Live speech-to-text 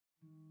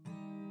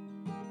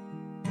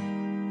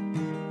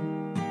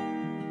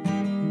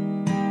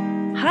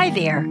Hi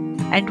there,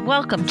 and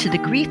welcome to the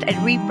Grief and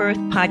Rebirth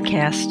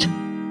podcast.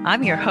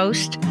 I'm your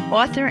host,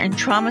 author and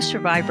trauma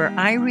survivor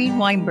Irene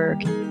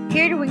Weinberg,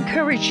 here to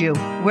encourage you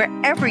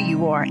wherever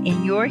you are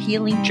in your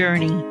healing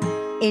journey.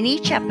 In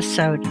each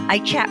episode, I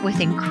chat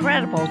with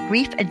incredible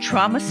grief and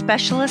trauma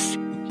specialists,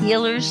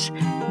 healers,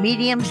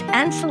 mediums,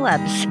 and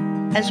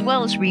celebs, as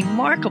well as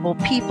remarkable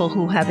people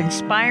who have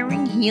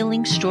inspiring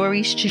healing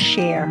stories to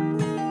share.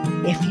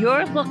 If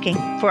you're looking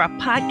for a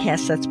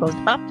podcast that's both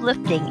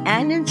uplifting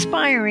and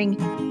inspiring,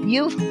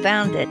 you've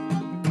found it.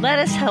 Let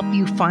us help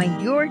you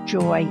find your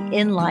joy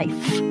in life.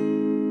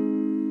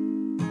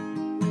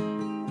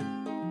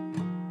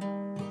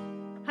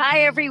 Hi,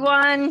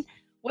 everyone.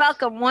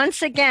 Welcome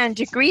once again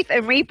to Grief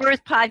and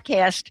Rebirth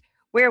podcast,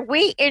 where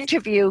we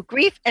interview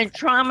grief and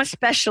trauma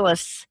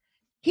specialists,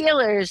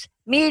 healers,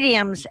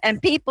 mediums,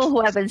 and people who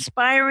have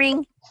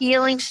inspiring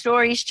healing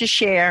stories to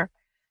share.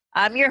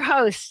 I'm your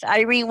host,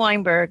 Irene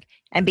Weinberg,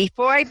 and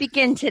before I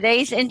begin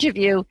today's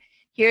interview,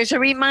 here's a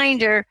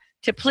reminder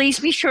to please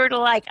be sure to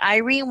like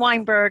Irene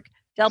Weinberg,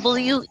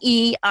 Weinberg,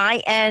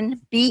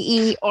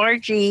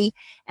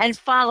 and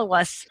follow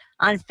us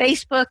on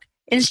Facebook,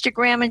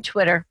 Instagram, and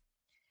Twitter.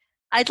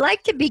 I'd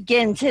like to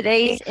begin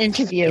today's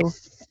interview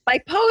by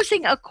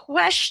posing a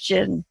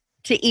question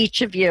to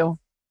each of you.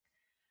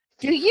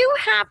 Do you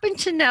happen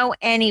to know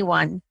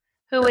anyone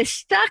who is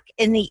stuck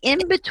in the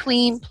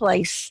in-between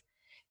place?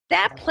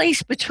 That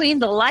place between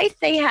the life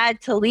they had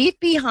to leave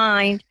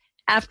behind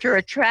after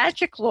a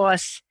tragic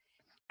loss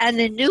and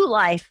the new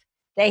life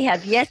they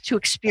have yet to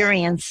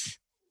experience.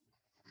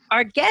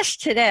 Our guest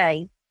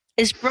today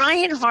is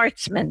Brian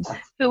Hartzman,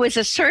 who is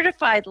a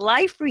certified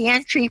life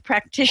reentry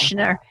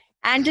practitioner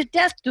and a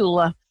death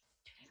doula.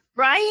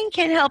 Brian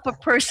can help a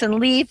person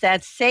leave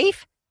that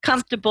safe,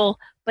 comfortable,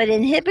 but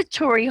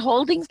inhibitory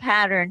holding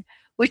pattern,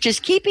 which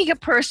is keeping a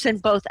person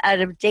both out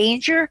of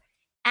danger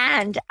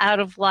and out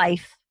of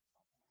life.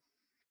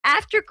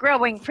 After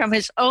growing from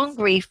his own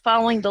grief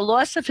following the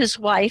loss of his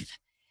wife,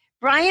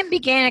 Brian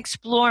began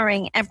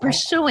exploring and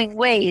pursuing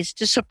ways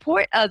to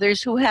support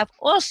others who have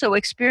also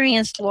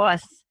experienced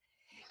loss.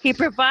 He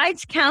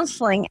provides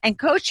counseling and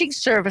coaching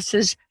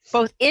services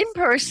both in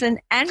person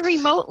and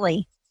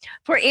remotely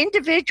for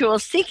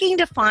individuals seeking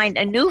to find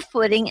a new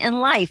footing in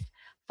life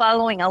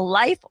following a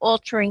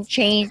life-altering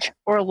change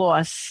or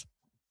loss.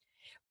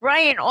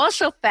 Brian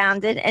also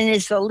founded and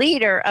is the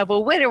leader of a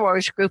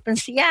widowers group in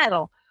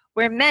Seattle,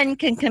 where men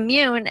can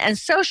commune and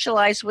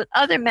socialize with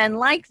other men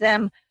like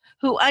them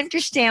who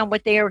understand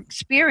what they are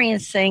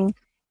experiencing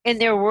in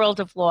their world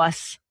of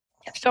loss.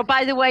 So,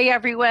 by the way,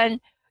 everyone,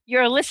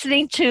 you're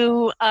listening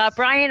to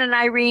Brian and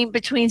Irene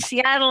between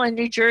Seattle and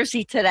New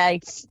Jersey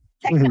today.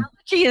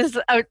 Technology is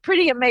a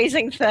pretty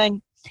amazing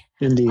thing.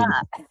 Indeed.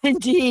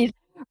 Indeed.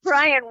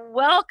 Brian,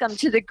 welcome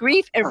to the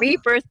Grief and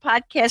Rebirth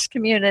podcast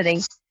community.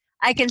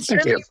 I can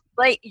certainly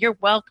relate. You're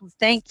welcome.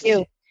 Thank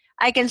you.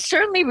 I can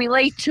certainly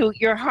relate to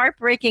your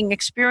heartbreaking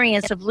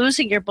experience of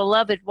losing your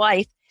beloved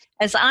wife,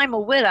 as I'm a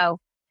widow.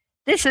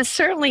 This is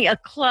certainly a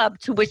club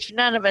to which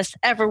none of us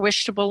ever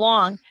wish to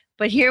belong,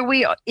 but here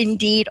we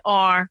indeed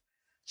are.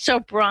 So,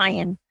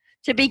 Brian,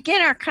 to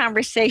begin our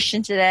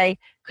conversation today,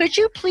 could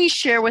you please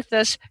share with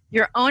us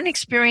your own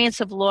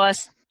experience of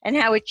loss and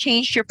how it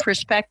changed your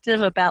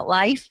perspective about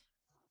life?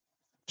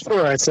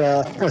 Sure. It's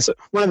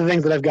one of the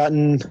things that I've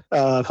gotten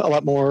a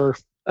lot more,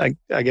 I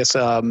guess,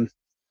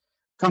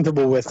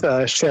 comfortable with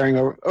sharing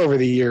over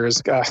the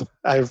years.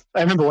 I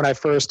remember when I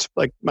first,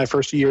 like my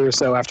first year or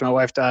so after my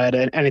wife died,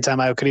 and anytime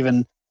I could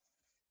even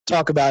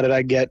talk about it,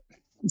 I'd get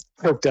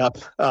choked up.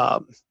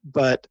 So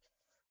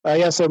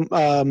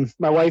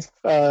my wife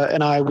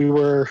and I, we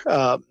were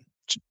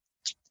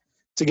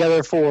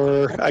together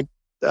for, I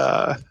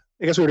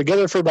guess we were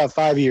together for about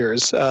 5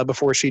 years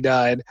before she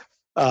died.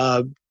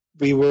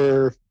 We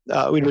were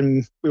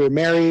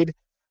married,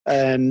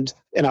 and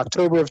in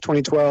October of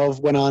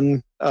 2012 went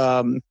on.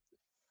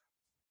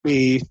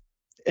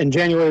 In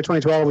January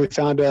 2012, we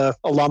found a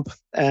lump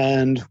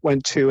and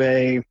went to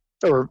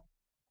January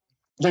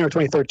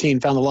 2013,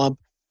 found the lump,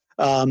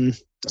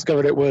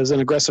 discovered it was an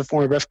aggressive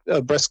form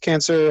of breast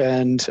cancer,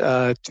 and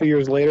 2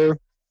 years later,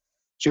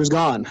 she was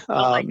gone.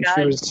 Oh my God.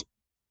 She was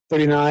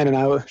 39,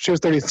 and she was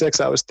 36.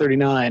 I was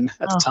 39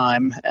 at the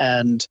time.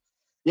 And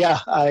yeah,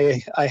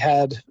 I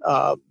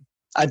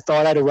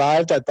thought I'd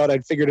arrived. I thought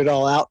I'd figured it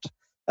all out,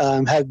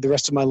 had the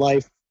rest of my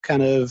life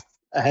kind of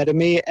ahead of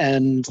me,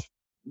 and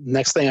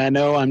next thing I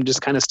know, I'm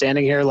just kind of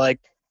standing here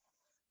like,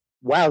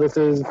 wow, this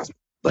is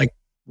like,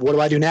 what do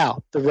I do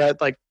now?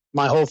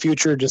 My whole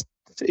future just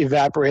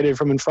evaporated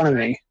from in front of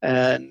me.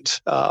 And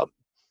I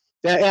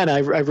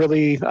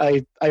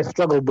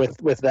struggled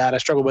with that. I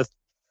struggled with,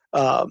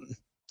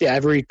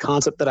 every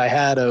concept that I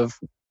had of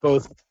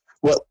both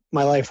what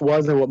my life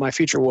was and what my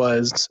future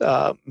was,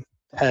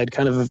 had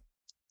kind of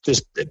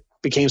just, it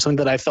became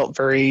something that I felt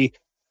very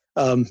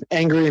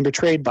angry and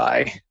betrayed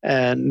by.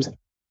 And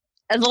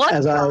it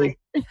was.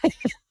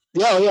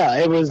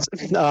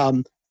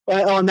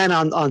 And then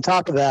on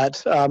top of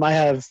that, I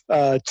have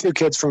 2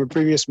 kids from a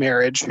previous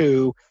marriage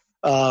who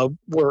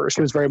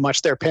she was very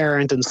much their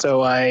parent, and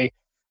so I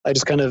I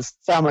just kind of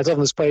found myself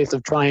in this place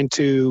of trying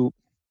to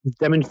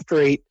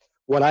demonstrate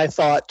what I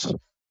thought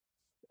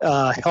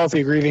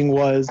healthy grieving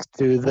was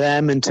to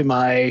them and to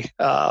my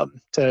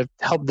to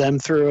help them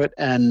through it.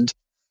 And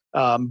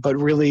but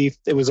really,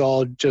 it was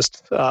all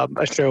just a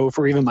show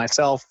for even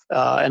myself,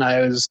 and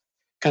I was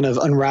kind of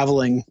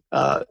unraveling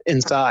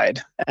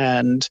inside.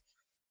 And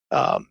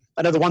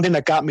I know the one thing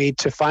that got me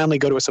to finally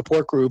go to a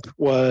support group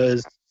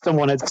was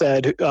someone had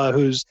said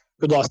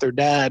who'd lost their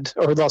dad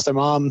or who'd lost their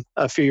mom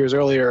a few years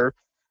earlier.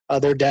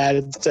 Their dad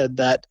had said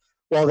that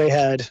while they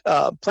had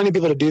plenty of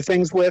people to do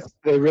things with,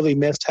 they really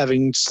missed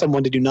having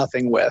someone to do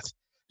nothing with.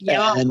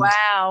 Yeah, and,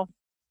 wow.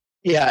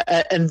 Yeah,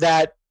 and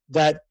that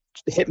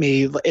hit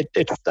me.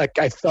 It like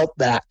I felt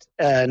that,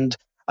 and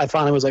I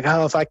finally was like,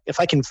 oh, if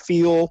I can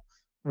feel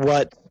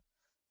what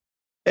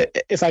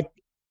if I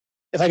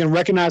can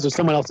recognize what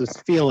someone else is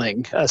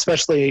feeling,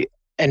 especially,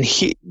 and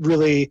he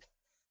really,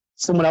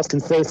 someone else can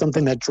say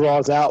something that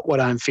draws out what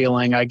I'm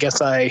feeling, I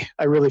guess I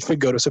really should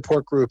go to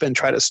support group and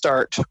try to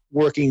start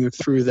working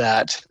through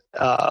that.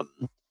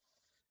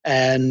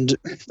 And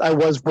I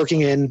was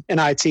working in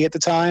IT at the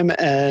time,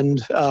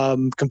 and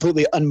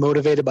completely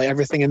unmotivated by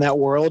everything in that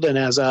world. And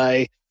as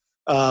I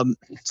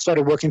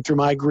started working through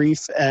my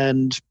grief,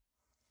 and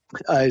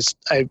I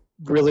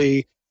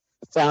really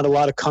found a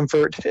lot of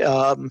comfort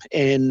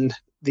in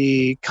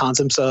the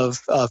concepts of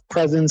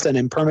presence and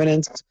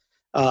impermanence.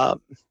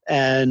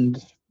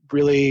 And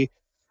really,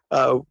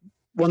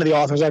 one of the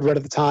authors I'd read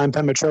at the time,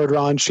 Pema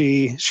Chodron,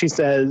 she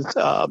says,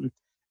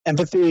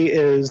 empathy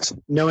is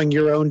knowing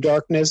your own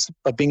darkness,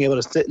 but being able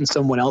to sit in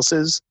someone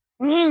else's.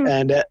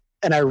 And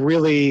I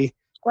really,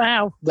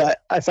 wow, that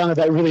I found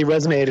that really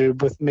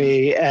resonated with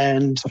me.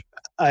 And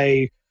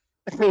I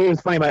think it was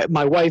funny.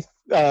 My wife,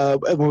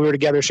 when we were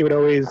together, she would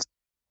always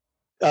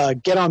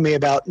get on me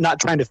about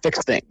not trying to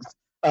fix things.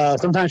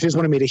 Sometimes she just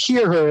wanted me to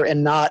hear her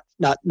and not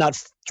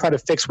try to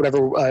fix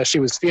whatever she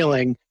was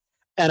feeling.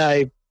 And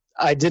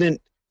I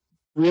didn't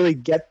really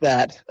get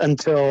that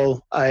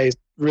until I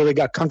really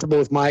got comfortable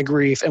with my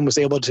grief and was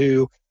able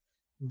to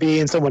be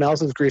in someone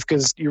else's grief,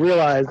 because you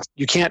realize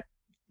you can't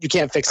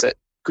fix it.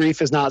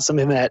 Grief is not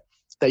something that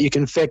you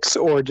can fix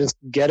or just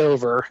get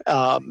over.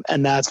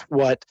 And that's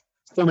what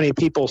so many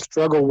people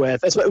struggle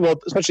with,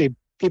 especially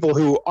people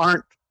who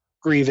aren't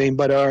grieving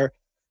but are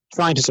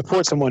trying to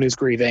support someone who's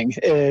grieving,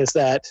 is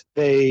that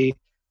they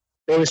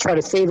always try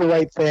to say the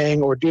right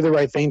thing or do the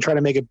right thing, try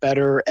to make it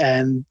better.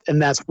 And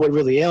that's what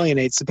really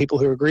alienates the people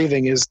who are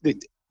grieving, is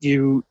that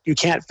you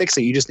can't fix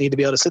it. You just need to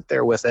be able to sit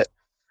there with it.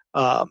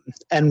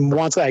 And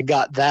once I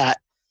got that,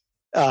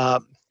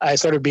 I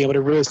started being able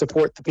to really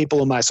support the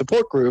people in my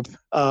support group,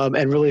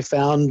 and really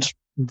found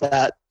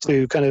that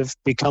to kind of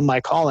become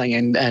my calling,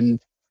 and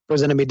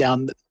presented me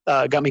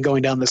got me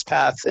going down this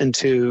path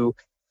into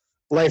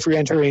life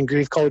reentry and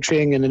grief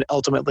coaching, and then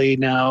ultimately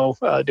now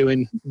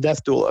doing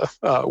death doula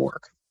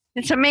work.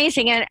 It's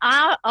amazing. And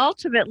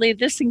ultimately,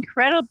 this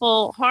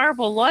incredible,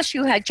 horrible loss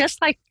you had, just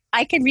like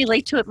I can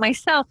relate to it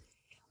myself,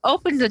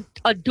 opened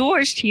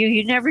doors to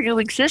you never knew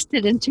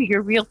existed into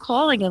your real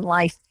calling in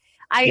life.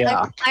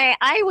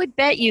 I would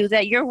bet you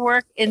that your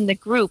work in the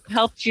group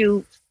helped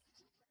you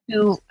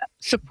to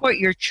support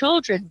your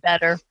children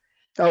better.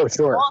 Oh,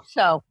 sure.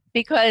 Also,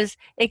 because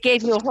it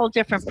gave you a whole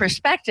different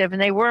perspective,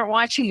 and they weren't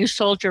watching you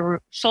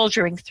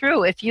soldiering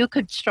through. If you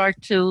could start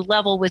to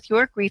level with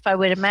your grief, I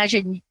would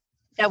imagine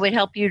that would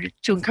help you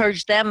to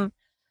encourage them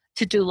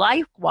to do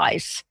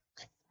likewise.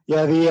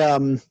 Yeah,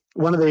 the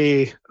one of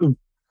the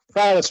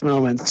proudest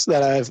moments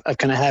that I've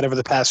kind of had over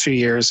the past few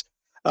years,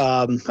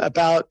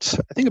 about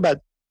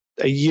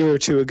a year or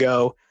two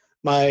ago,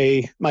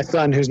 my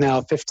son, who's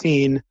now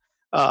 15,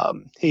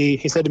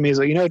 he said to me, he's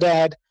like,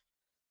 Dad,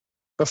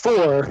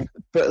 before,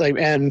 but like,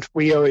 and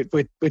we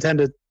tend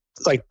to,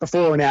 like,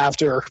 before and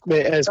after,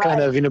 as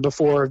kind of,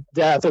 before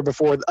death or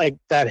before like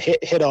that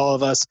hit all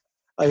of us.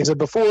 He said,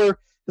 before,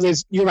 he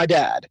says, you're my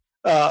dad.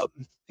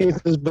 He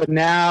says, but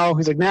now,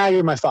 he's like, now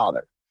you're my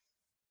father.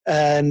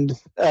 And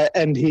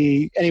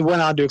he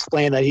went on to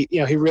explain that he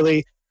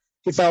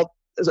felt,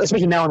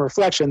 especially now in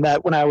reflection,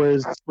 that when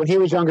he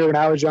was younger, when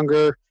I was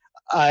younger,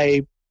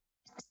 I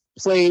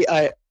played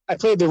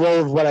the role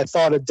of what I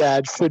thought a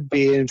dad should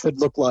be and should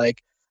look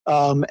like.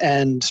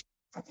 And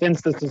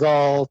since this is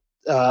all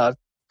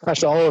fresh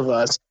to all of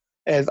us,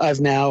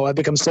 I've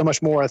become so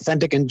much more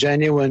authentic and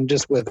genuine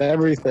just with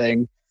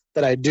everything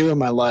that I do in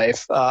my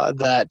life,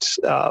 that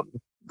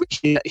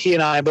he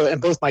and I,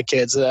 and both my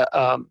kids,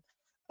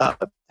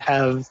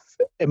 have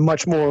a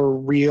much more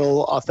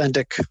real,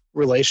 authentic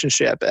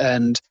relationship.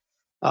 And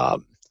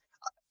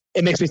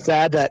it makes me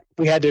sad that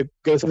we had to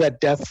go through that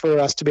death for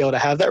us to be able to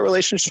have that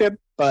relationship.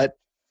 But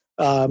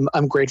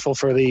I'm grateful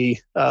for the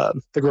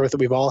growth that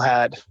we've all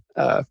had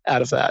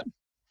out of that.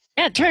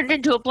 Yeah, it turned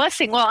into a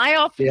blessing. Well, I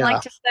often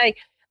like to say,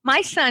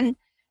 my son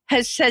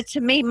has said to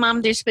me,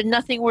 Mom, there's been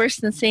nothing worse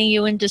than seeing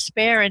you in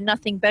despair, and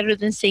nothing better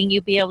than seeing you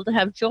be able to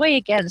have joy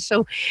again.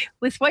 So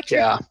with what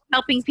you're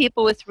helping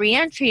people with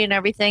reentry and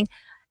everything,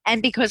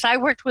 and because I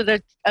worked with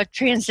a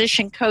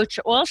transition coach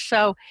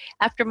also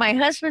after my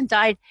husband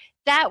died,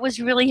 that was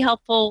really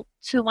helpful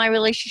to my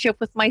relationship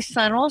with my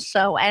son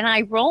also. And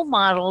I role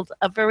modeled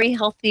a very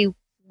healthy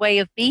way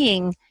of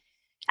being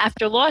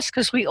after loss,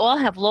 because we all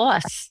have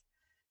loss.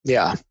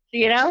 Yeah.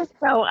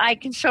 So I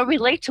can so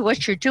relate to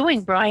what you're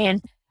doing,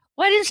 Brian.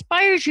 What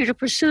inspires you to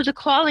pursue the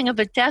calling of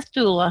a death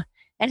doula?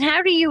 And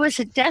how do you, as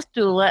a death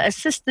doula,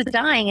 assist the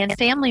dying and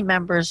family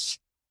members?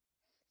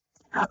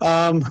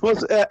 Well,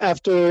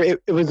 after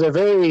it was a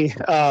very,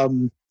 I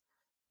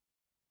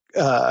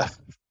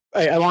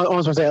almost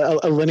want to say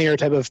a linear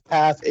type of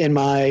path in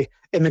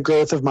the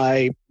growth of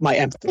my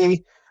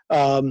empathy.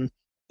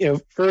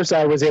 First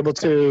I was able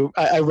to,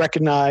 I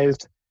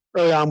recognized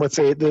early on with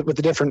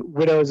the different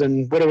widows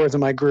and widowers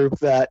in my group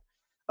that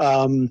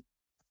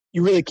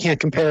you really can't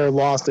compare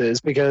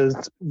losses,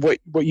 because what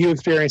you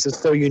experience is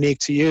so unique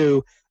to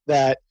you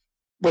that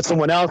what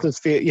someone else is,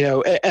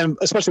 and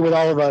especially with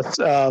all of us,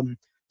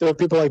 there were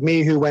people like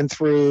me who went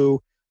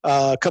through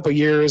a couple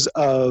years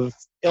of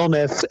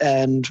illness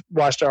and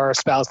watched our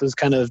spouses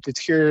kind of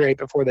deteriorate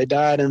before they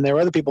died. And there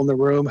were other people in the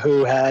room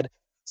who had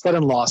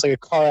sudden loss, like a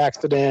car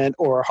accident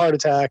or a heart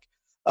attack.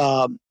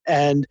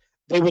 And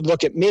they would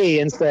look at me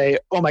and say,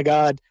 oh my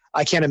God,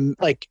 I can't,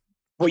 like,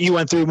 what you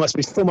went through must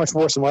be so much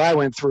worse than what I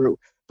went through,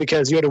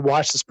 because you had to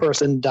watch this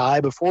person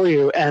die before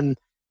you. And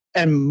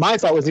my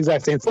thought was the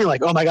exact same thing.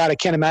 Like, oh my God, I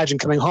can't imagine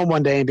coming home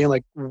one day and being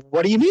like,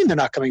 what do you mean they're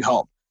not coming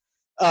home?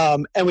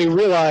 And we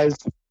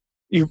realized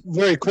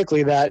very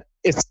quickly that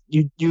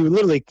you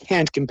literally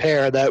can't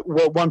compare, that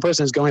what one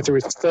person is going through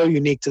is so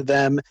unique to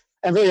them.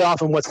 And very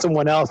often what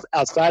someone else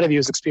outside of you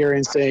is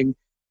experiencing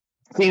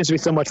seems to be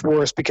so much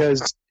worse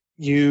because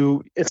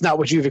it's not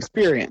what you've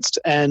experienced.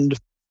 And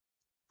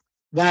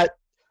that,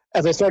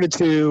 as I started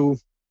to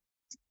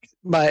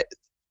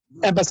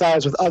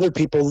empathize with other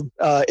people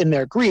in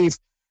their grief,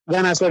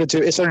 then it started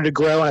to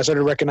grow, and I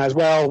started to recognize,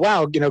 well,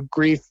 wow,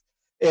 grief,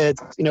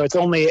 it's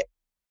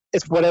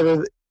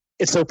whatever,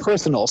 it's so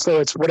personal. So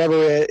it's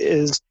whatever it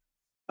is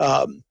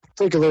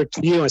particular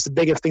to you. And it's the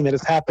biggest thing that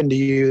has happened to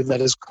you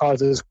that has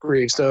caused this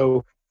grief.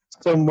 So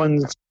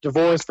someone's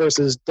divorce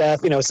versus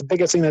death, it's the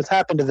biggest thing that's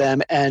happened to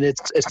them, and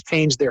it's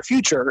changed their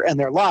future and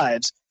their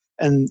lives.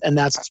 And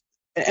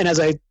as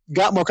I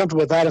got more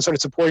comfortable with that and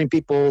started supporting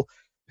people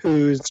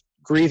whose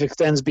grief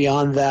extends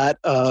beyond that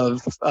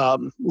of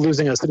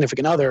losing a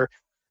significant other,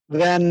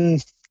 then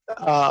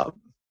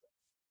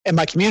and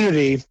my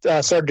community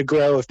started to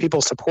grow of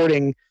people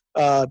supporting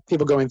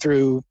people going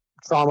through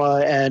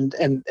trauma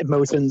and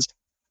emotions.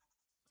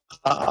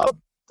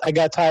 I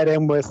got tied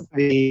in with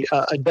the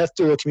death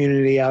doula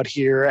community out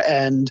here,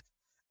 and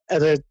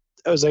as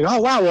I was like, oh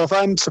wow, well, if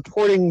I'm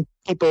supporting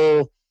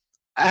people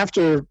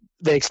after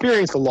they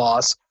experience the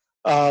loss,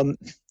 so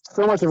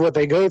much of what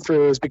they go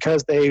through is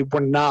because they were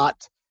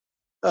not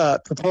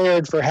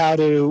prepared for how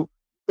to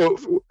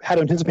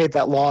anticipate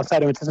that loss, how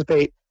to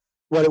anticipate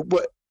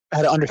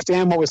how to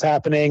understand what was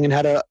happening, and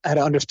how to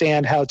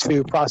understand how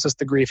to process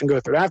the grief and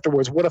go through it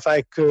afterwards. What if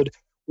I could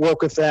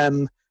work with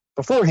them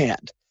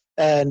beforehand?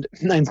 And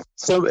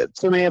so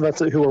many of us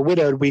who are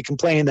widowed, we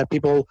complain that we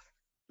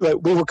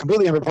were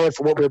completely unprepared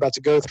for what we were about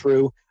to go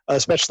through,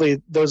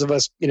 especially those of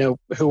us,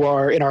 who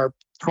are in our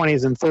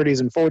 20s and 30s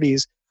and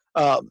 40s,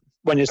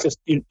 when it's just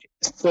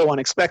so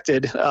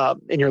unexpected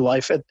in your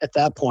life at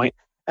that point.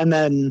 And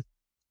then,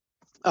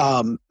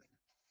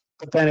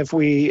 but then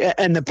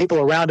and the people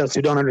around us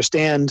who don't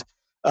understand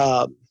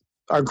our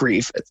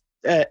grief.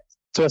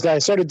 So as I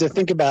started to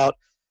think about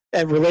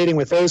and relating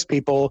with those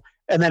people,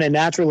 and then it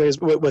naturally is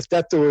with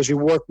death doulas, you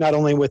work not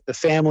only with the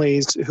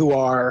families who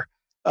are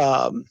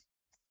about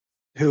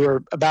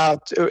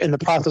in the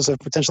process of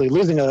potentially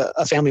losing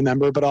a family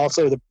member, but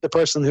also the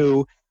person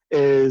who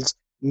is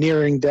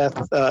nearing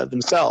death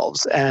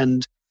themselves.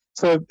 And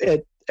so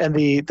the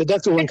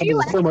death doula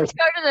encompasses so much.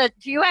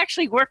 Do you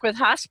actually work with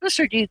hospice,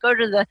 or do you go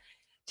to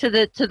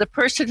the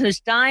person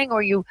who's dying,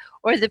 or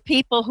the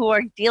people who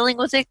are dealing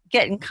with it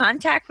get in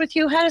contact with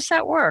you? How does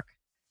that work?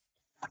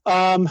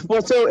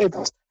 Well, so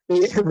it's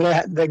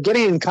the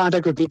getting in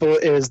contact with people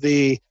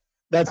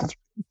that's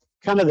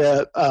kind of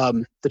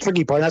the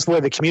tricky part. That's where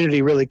the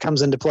community really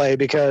comes into play,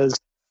 because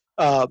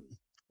death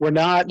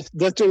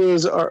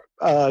doulas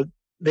are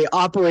they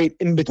operate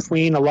in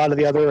between a lot of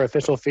the other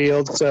official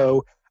fields.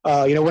 So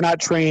we're not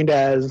trained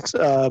as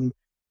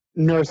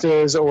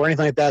nurses or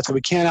anything like that, so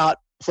we cannot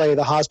play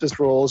the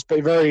hospice roles,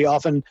 but very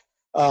often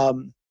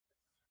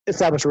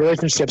establish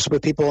relationships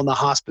with people in the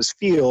hospice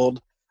field.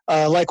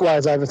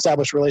 Likewise, I've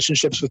established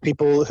relationships with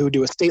people who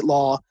do estate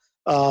law,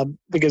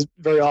 because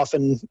very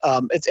often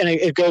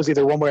it goes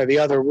either one way or the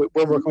other. We're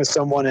working with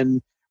someone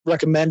and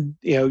recommend,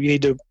 you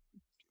need to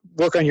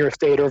work on your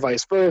estate, or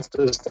vice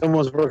versa.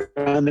 Someone's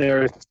working on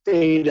their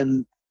estate,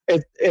 and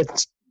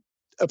it's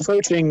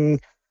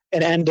approaching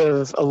an end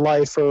of a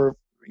life for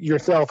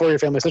yourself or your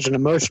family, such an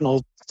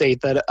emotional state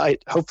that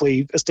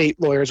hopefully estate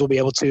lawyers will be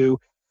able to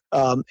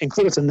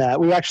include us in that.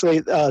 We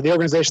actually, the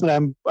organization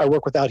that I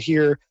work with out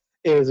here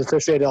is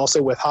associated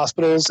also with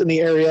hospitals in the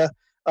area.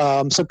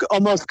 So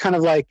almost kind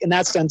of like, in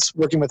that sense,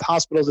 working with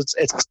hospitals,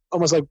 it's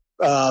almost like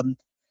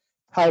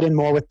tied in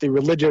more with the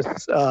religious,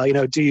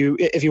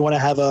 if you want to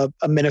have a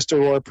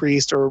minister or a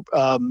priest or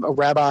a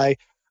rabbi,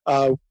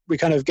 we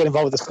kind of get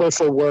involved with the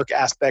social work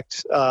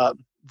aspect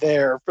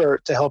there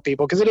to help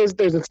people, because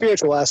there's a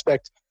spiritual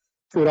aspect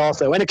to it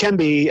also. And it can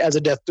be, as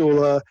a death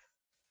doula,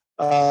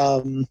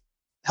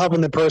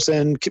 helping the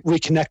person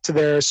reconnect to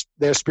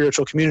their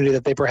spiritual community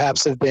that they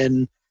perhaps have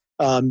been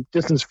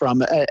distanced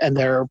from, and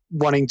they're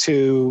wanting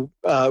to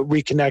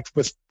reconnect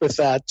with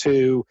that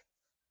to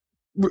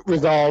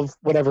resolve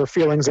whatever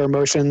feelings or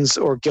emotions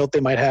or guilt they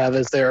might have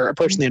as they're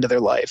approaching the end of their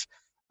life.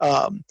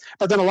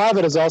 But then a lot of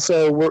it is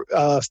also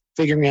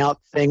figuring out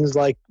things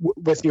like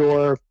with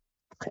your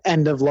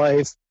end of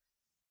life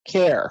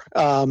care,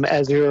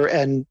 as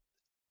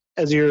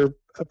you're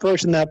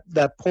approaching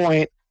that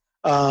point.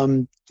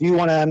 Do you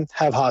want to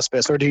have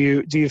hospice, or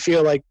do you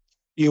feel like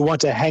you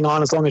want to hang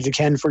on as long as you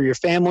can for your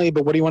family,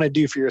 but what do you want to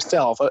do for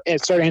yourself? And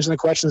start answering the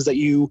questions that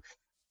you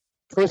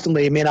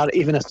personally may not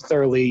even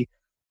necessarily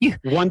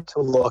want to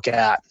look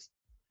at.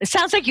 It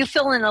sounds like you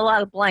fill in a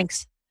lot of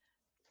blanks.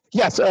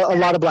 Yes, a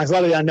lot of blanks, a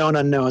lot of the unknown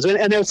unknowns.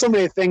 And there's so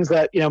many things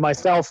that,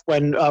 myself,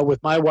 when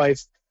with my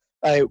wife,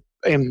 I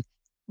knew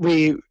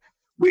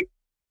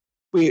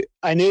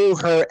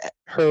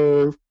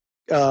her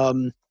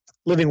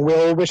living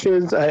will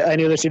wishes. I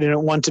knew that she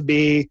didn't want to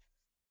be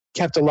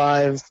kept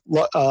alive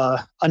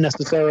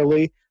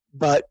unnecessarily.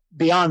 But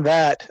beyond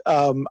that,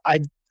 the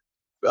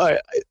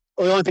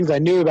only things I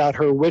knew about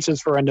her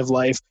wishes for end of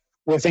life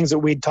were things that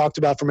we'd talked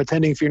about from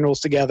attending funerals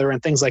together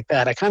and things like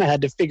that. I kind of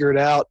had to figure it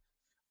out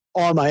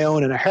on my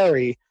own in a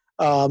hurry,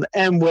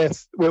 and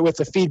with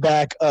the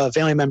feedback of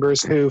family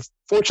members who,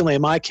 fortunately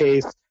in my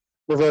case,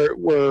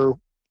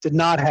 did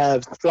not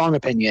have strong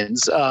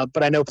opinions.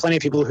 But I know plenty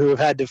of people who have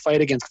had to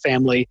fight against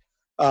family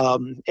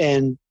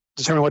and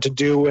determine what to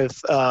do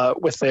with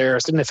their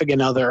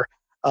significant other,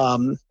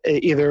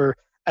 either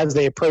as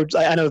they approach.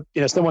 I know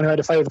someone who had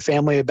to fight with the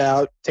family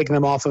about taking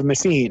them off of a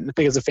machine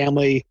because the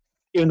family,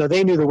 even though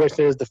they knew the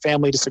wishes, the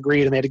family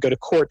disagreed and they had to go to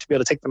court to be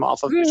able to take them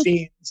off of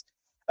machines.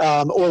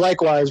 Or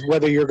likewise,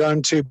 whether you're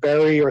going to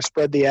bury or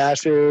spread the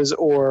ashes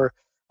or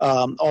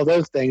all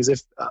those things.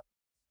 If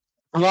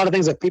a lot of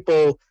things that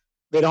people,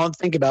 they don't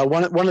think about.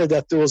 One of the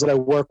death doulas that I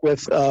work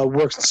with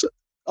works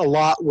a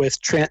lot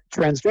with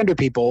transgender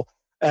people,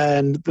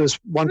 and this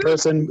one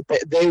person,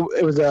 they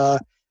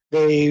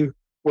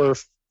were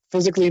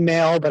physically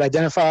male but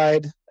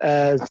identified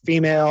as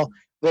female.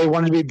 They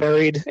wanted to be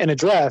buried in a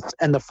dress,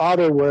 and the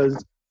father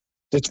was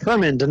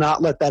determined to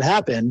not let that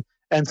happen,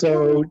 and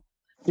so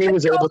he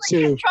was able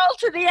to control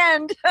to the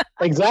end.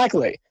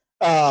 Exactly,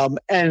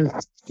 and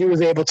he was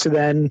able to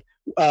then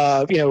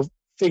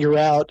figure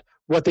out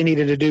what they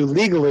needed to do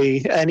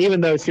legally. And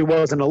even though she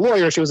wasn't a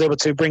lawyer, she was able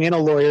to bring in a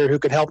lawyer who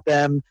could help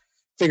them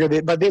figure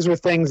it. But these were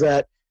things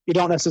that you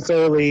don't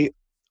necessarily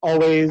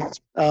always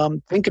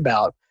think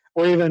about.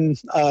 Or even,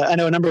 I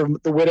know a number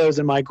of the widows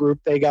in my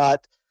group, they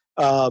got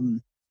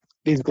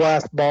these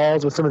glass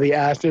balls with some of the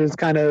ashes,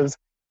 kind of,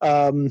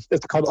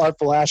 it's called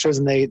artful ashes,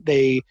 and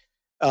they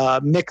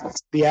mix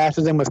the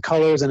ashes in with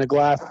colors in a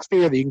glass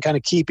sphere that you can kind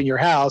of keep in your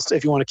house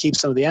if you want to keep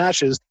some of the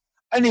ashes.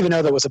 I didn't even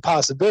know that was a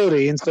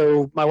possibility. And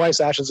so my wife's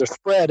ashes are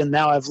spread, and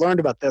now I've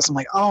learned about this. I'm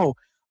like, oh,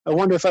 I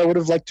wonder if I would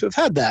have liked to have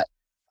had that.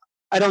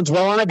 I don't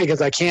dwell on it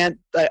because I can't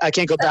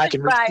go back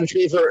and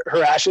retrieve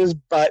her ashes.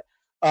 But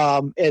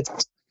it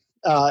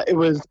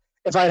was,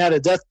 if I'd had a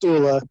death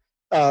doula,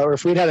 or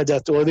if we'd had a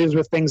death doula, these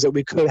were things that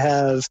we could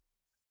have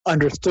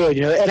understood,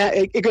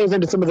 and it goes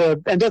into some of the,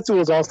 and death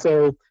doulas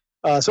also,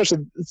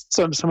 especially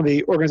some of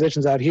the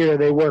organizations out here,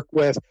 they work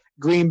with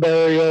green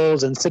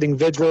burials and sitting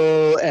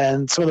vigil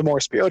and some of the more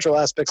spiritual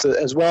aspects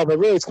as well. But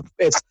really,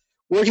 it's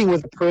working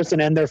with the person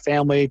and their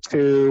family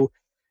to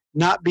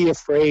not be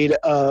afraid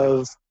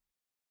of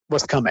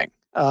what's coming.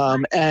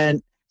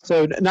 And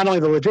so not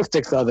only the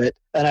logistics of it,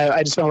 and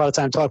I just spent a lot of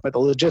time talking about the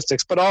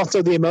logistics, but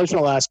also the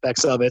emotional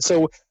aspects of it.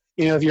 So,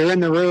 if you're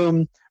in the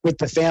room with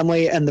the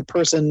family and the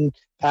person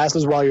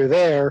passes while you're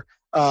there,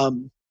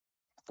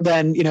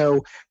 then,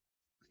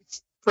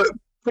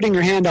 putting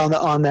your hand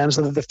on them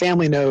so that the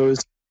family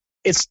knows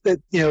it's that,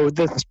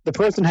 the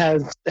person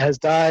has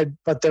died,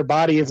 but their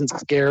body isn't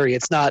scary.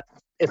 It's not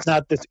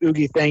this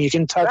oogie thing. You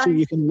can touch it,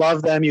 you can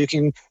love them, you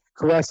can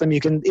caress them, you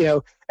can,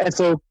 and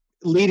so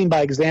leading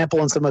by example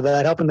and some of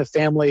that, helping the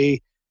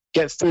family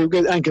get through,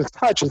 because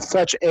touch is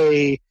such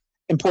a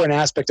important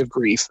aspect of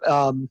grief,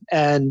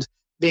 and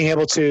being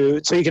able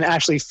to, so you can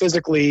actually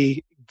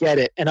physically get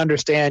it and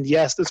understand,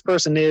 yes, this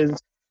person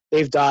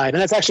they've died.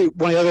 And that's actually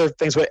one of the other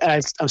things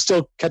I'm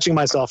still catching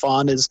myself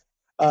on is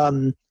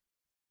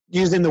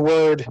using the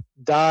word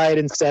died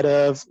instead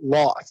of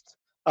lost.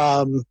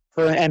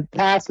 And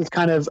past is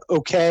kind of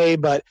okay,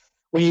 but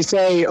when you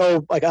say,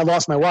 oh, like I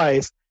lost my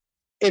wife,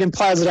 it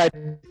implies that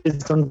I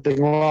did something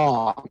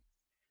wrong.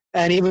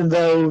 And even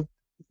though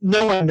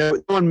no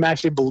one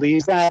actually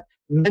believes that,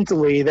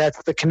 mentally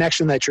that's the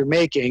connection that you're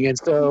making. And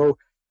so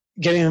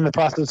getting in the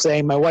process of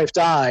saying my wife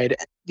died,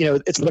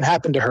 it's what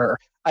happened to her.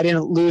 I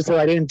didn't lose her.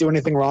 I didn't do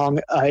anything wrong.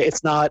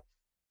 It's not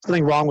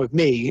something wrong with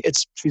me.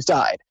 She's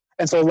died.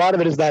 And so a lot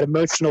of it is that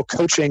emotional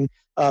coaching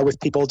with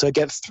people to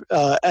get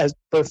as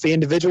both the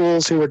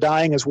individuals who are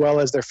dying as well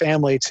as their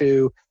family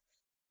to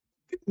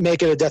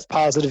make it a death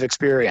positive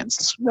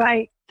experience.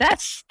 Right.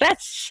 That's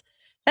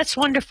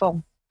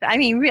wonderful. I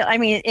mean,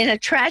 in a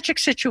tragic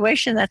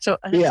situation, that's a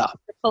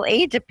wonderful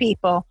aid to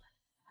people.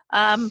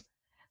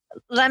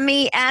 Let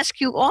me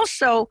ask you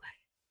also,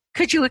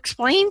 could you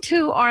explain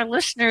to our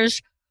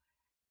listeners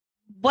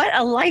what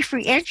a life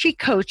reentry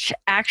coach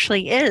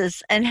actually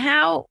is and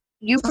how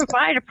you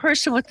provide a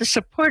person with the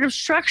supportive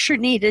structure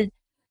needed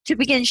to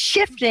begin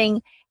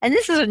shifting? And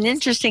this is an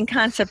interesting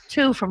concept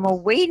too, from a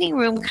waiting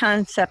room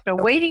concept, a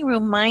waiting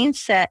room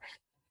mindset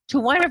to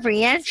one of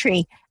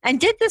reentry. And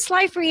did this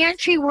life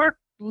reentry work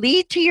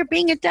lead to your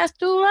being a death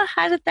doula?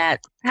 How did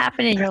that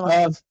happen in your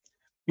life?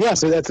 Yeah,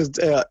 so that's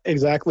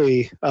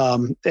exactly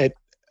it.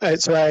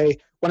 So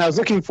when I was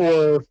looking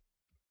for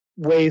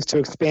ways to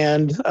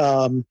expand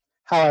how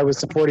I was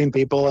supporting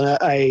people, and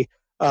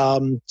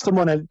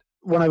one of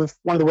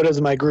the widows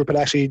in my group had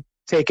actually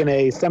taken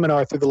a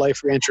seminar through the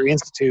Life Reentry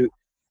Institute,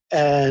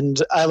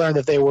 and I learned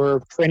that they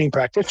were training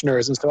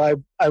practitioners, and so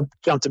I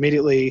jumped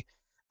immediately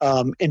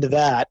into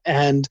that.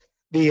 And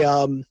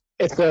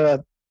it's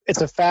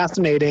a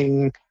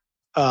fascinating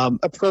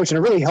approach, and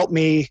it really helped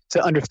me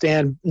to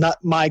understand not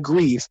my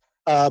grief,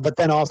 but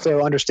then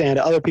also understand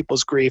other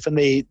people's grief. And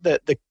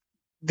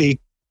the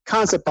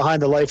concept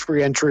behind the life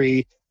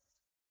reentry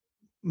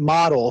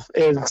model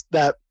is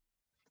that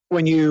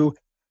when you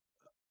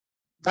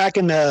back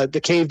in the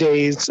cave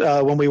days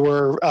when we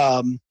were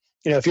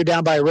if you're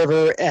down by a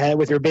river and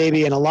with your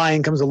baby and a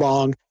lion comes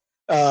along,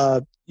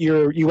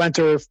 you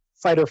enter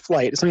fight or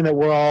flight. It's something that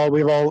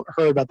we've all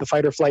heard about, the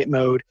fight or flight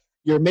mode.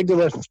 Your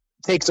amygdala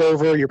takes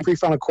over, your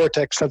prefrontal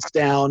cortex shuts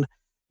down,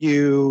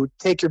 you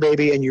take your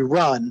baby and you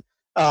run.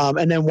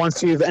 And then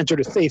once you've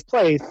entered a safe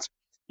place,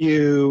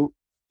 your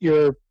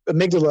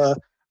amygdala,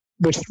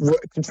 which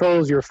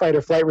controls your fight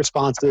or flight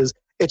responses,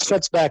 it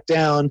shuts back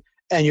down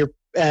and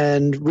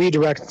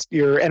redirects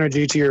your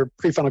energy to your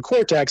prefrontal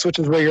cortex, which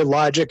is where your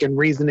logic and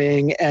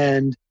reasoning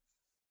and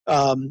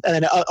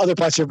then other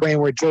parts of your brain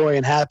where joy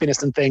and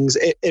happiness and things,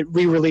 it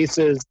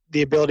re-releases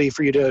the ability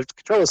for you to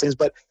control those things.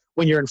 But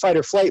when you're in fight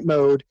or flight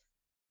mode,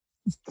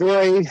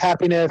 joy,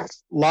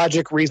 happiness,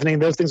 logic, reasoning,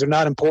 those things are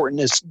not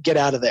important. Just get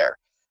out of there.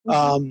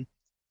 Mm-hmm.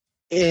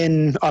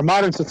 In our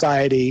modern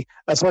society,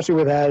 especially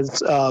with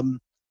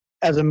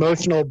as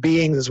emotional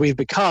beings as we've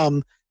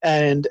become,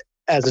 and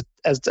as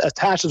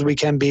attached as we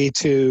can be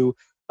to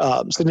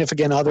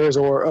significant others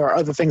or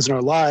other things in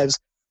our lives,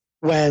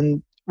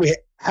 when we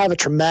have a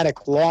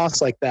traumatic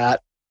loss like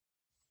that,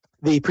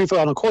 the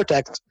prefrontal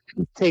cortex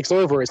takes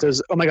over. It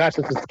says, "Oh my gosh,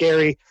 this is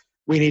scary.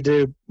 We need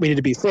to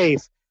be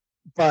safe."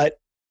 But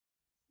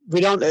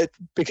we don't,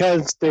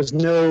 because there's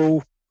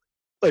no,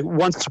 like,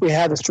 once we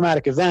have this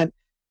traumatic event,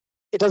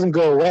 it doesn't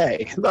go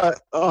away.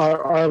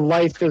 Our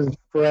life is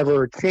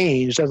forever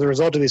changed as a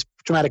result of these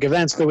traumatic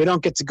events, so we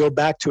don't get to go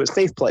back to a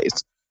safe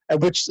place.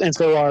 And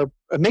so our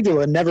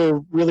amygdala never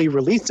really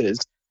releases,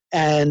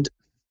 and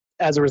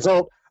as a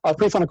result, our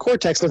prefrontal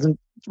cortex doesn't.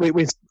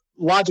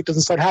 Logic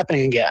doesn't start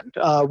happening again.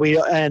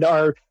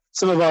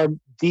 Some of our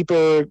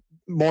deeper,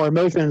 more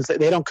emotions,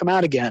 they don't come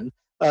out again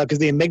because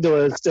the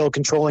amygdala is still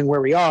controlling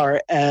where we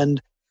are,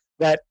 and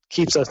that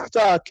keeps us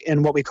stuck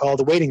in what we call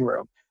the waiting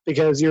room.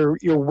 Because you're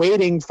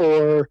waiting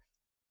for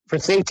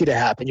safety to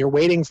happen. You're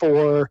waiting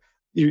for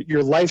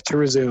your life to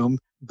resume,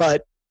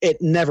 but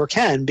it never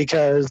can,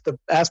 because the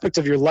aspect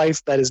of your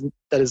life that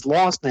is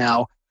lost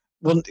now,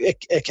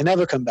 it can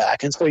never come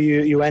back. And so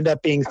you end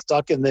up being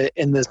stuck in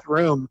this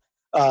room.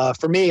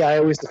 For me, I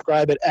always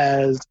describe it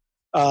as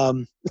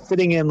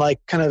sitting in like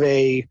kind of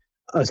a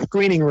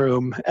screening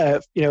room,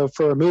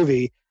 for a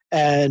movie,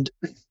 and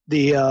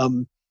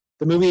the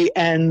movie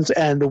ends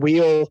and the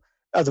wheel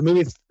of the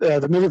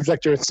movie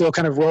projector is still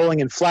kind of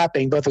rolling and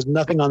flapping, but there's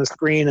nothing on the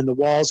screen and the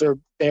walls are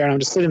there, and I'm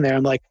just sitting there.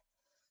 I'm like,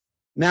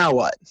 now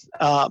what?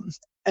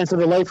 And so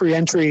the life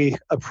reentry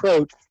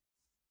approach,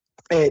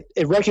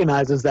 it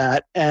recognizes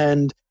that,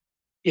 and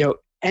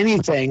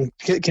anything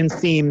can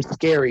seem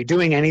scary.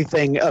 Doing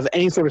anything of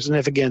any sort of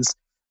significance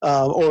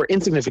or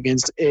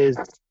insignificance is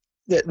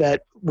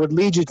that would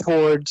lead you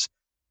towards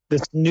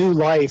this new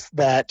life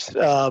that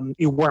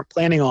you weren't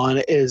planning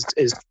on is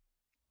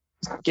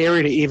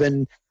scary to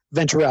even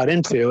venture out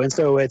into. And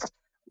so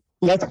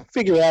let's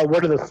figure out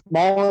what are the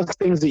smallest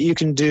things that you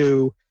can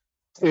do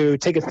to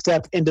take a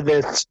step into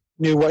this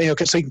new way,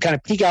 so you can kind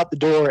of peek out the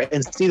door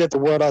and see that the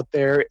world out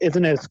there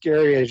isn't as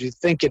scary as you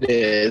think it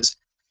is.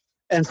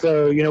 And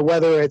so,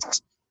 whether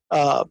it's,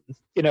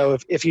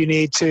 if you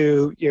need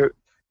to,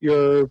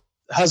 your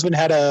husband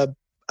had a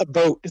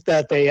boat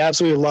that they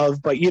absolutely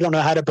love, but you don't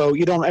know how to boat.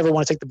 You don't ever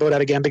want to take the boat out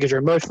again because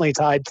you're emotionally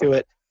tied to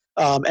it.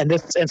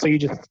 And so you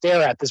just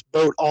stare at this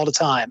boat all the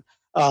time.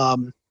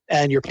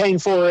 And you're paying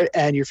for it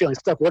and you're feeling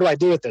stuck. What do I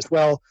do with this?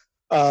 Well,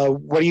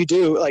 what do you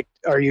do? Like,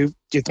 are you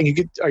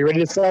ready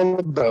to sell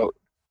the boat?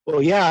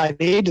 Well, yeah, I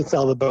need to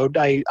sell the boat.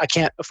 I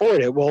can't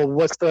afford it. Well,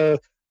 what's the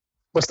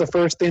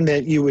first thing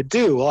that you would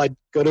do? Well, I'd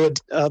go to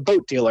a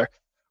boat dealer.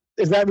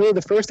 is that really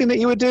the first thing that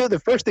you would do? The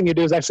first thing you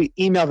do is actually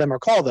email them or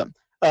call them,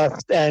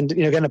 and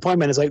get an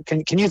appointment. It's like,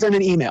 can you send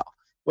an email?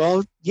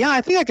 Well, yeah,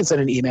 I think I can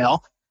send an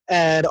email.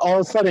 And all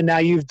of a sudden now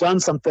you've done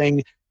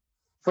something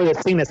for the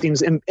thing that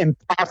seems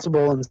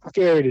impossible and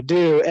scary to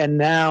do, and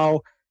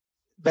now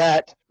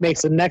that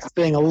makes the next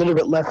thing a little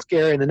bit less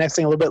scary, and the next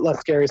thing a little bit less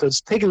scary. So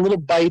it's taking little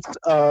bites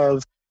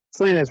of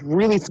something that's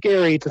really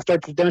scary to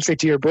start to demonstrate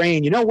to your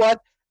brain, you know what,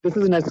 this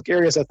isn't as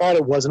scary as I thought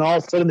it was. And all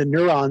of a sudden the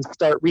neurons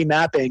start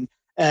remapping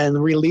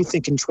and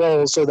releasing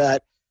control so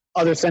that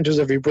other centers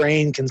of your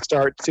brain can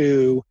start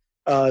to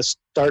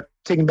start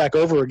taking back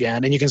over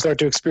again, and you can start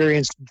to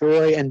experience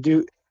joy and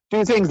do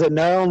things that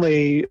not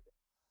only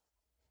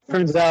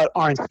turns out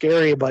aren't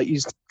scary, but you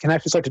can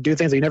actually start to do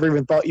things that you never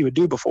even thought you would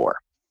do before.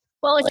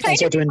 Well, it's kind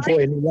start to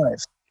enjoy a new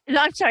life.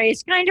 I'm sorry.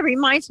 It kind of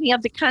reminds me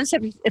of the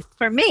concept.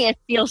 For me, it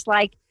feels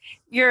like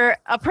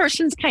a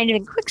person's kind of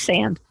in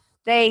quicksand.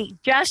 They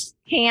just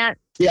can't.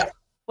 Yeah.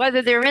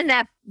 Whether they're in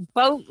that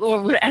boat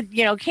or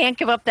can't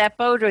give up that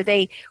boat, or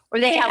they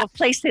have a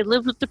place they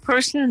live with the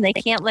person and they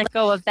can't let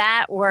go of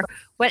that, or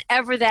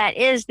whatever that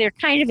is. They're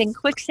kind of in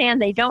quicksand.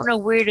 They don't know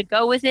where to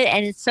go with it,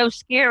 and it's so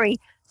scary.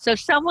 So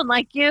someone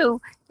like you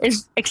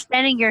is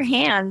extending your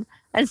hand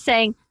and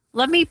saying,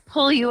 let me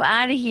pull you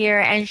out of here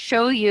and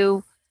show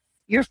you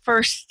your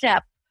first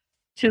step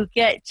to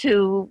get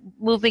to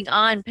moving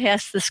on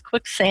past this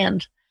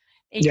quicksand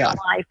in your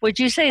life. Would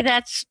you say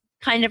that's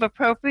kind of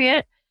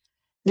appropriate?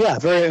 Yeah,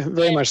 very,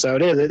 very much so.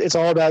 It is. It's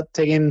all about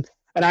taking,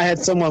 and I had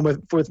someone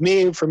with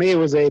me, for me, it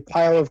was a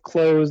pile of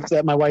clothes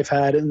that my wife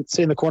had and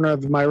sitting in the corner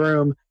of my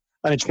room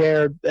on a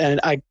chair. And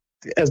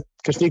because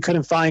she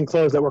couldn't find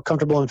clothes that were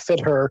comfortable and fit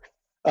her,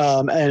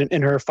 and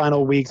in her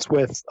final weeks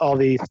with all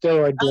the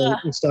steroid blood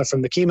and stuff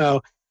from the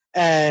chemo.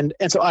 And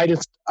so I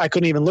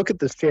couldn't even look at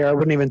this chair. I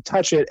wouldn't even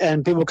touch it.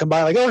 And people come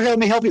by like, oh, here, let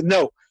me help you.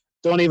 No,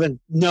 don't even,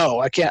 no,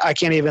 I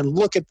can't even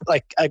look at,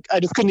 like, I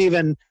just couldn't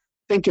even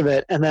think of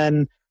it. And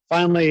then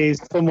finally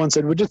someone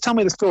said, well, just tell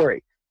me the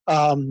story.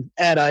 And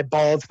I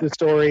bawled through the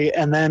story.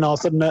 And then all of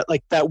a sudden,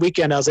 like that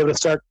weekend, I was able to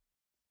start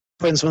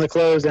putting some of the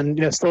clothes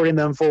and, sorting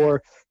them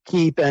for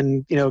keep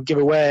and, give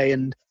away.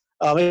 And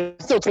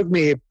it still took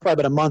me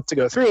probably about a month to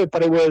go through it,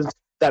 but it was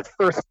that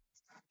first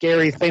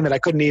scary thing that I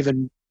couldn't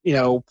even,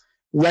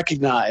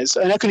 recognize.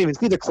 And I couldn't even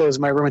see the clothes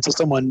in my room until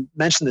someone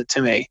mentioned it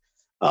to me.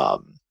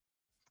 So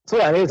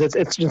yeah, it is.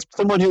 It's just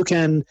someone who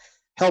can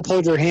help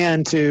hold your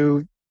hand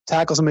to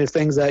tackle some of the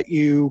things that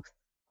you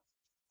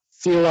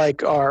feel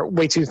like are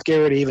way too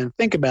scary to even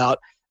think about.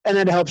 And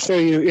then to help show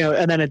you,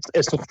 and then it's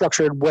a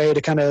structured way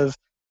to kind of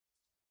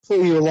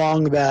pull you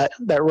along that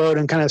road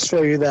and kind of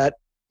show you that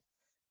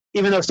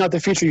even though it's not the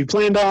future you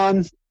planned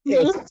on,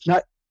 it's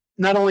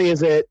not only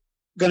is it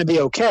going to be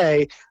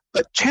okay,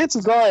 but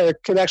chances are it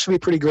could actually be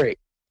pretty great.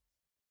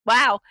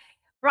 Wow.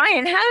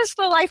 Brian, how does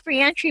the life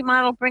reentry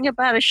model bring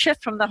about a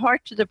shift from the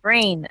heart to the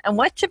brain? And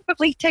what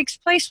typically takes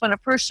place when a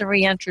person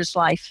reenters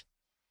life?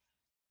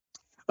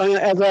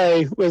 As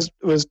I was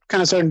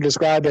kind of starting to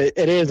describe it,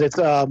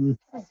 the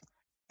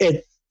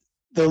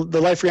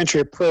life reentry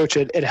approach,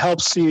 it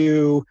helps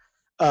you,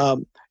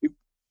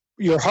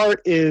 your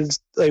heart is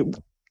like,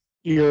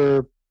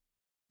 you're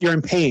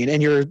in pain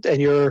and you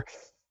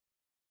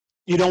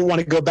don't want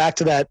to go back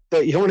to that,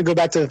 but you don't want to go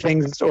back to the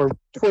things or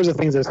towards the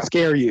things that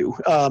scare you.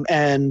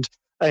 And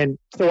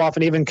so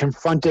often even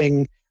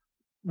confronting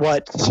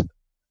what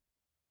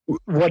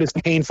is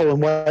painful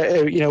and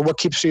what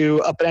keeps you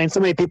up. And so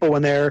many people,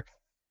 when they're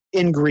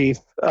in grief,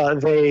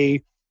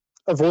 they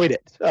avoid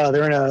it.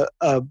 They're in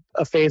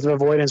a phase of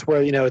avoidance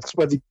where, it's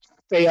whether you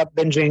stay up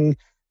binging,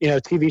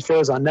 TV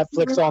shows on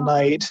Netflix all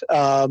night,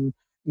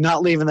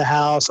 not leaving the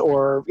house,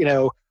 or,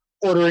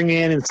 ordering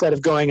in instead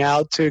of going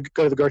out to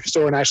go to the grocery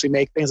store and actually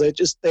make things.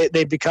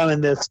 They become in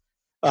this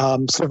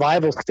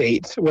survival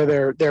state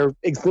where they're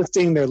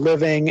existing, they're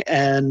living,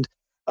 and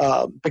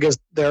because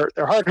their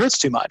heart hurts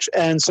too much.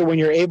 And so when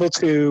you're able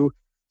to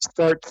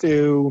start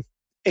to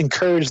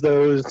encourage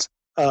those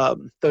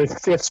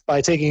shifts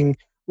by taking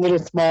little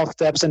small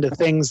steps into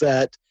things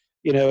that,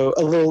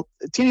 a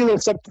teeny little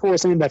step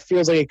towards something that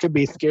feels like it could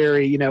be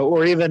scary,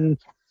 or even,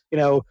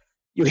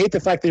 you hate the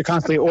fact that you're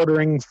constantly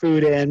ordering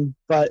food in,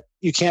 but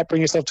you can't bring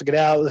yourself to get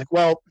out. Like,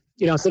 well,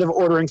 instead of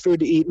ordering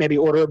food to eat, maybe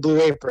order a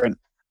Blue Apron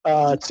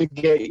to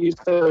get you,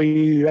 so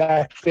you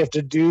actually have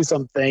to do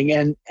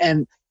something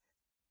and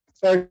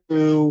start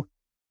to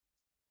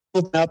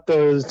open up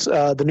those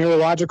the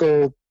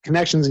neurological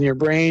connections in your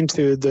brain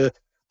to the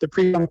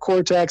prefrontal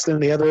cortex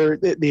and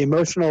the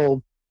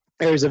emotional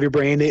areas of your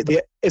brain.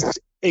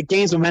 It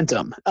gains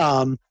momentum.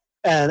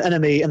 And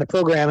in the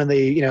program and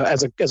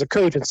as a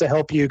coach, it's to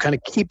help you kind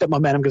of keep that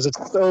momentum, because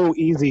it's so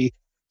easy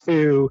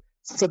to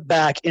slip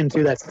back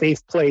into that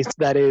safe place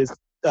that is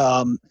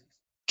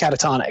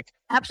catatonic.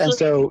 Absolutely. And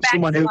so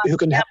someone who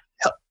can help,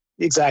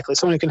 exactly,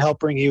 someone who can help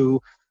bring you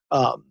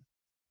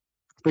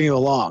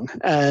along,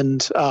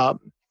 and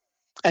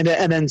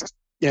then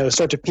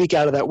start to peek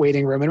out of that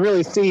waiting room and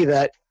really see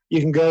that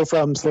you can go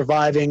from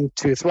surviving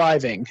to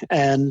thriving.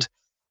 And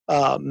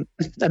And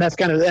that's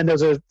kind of, and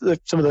those are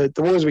some of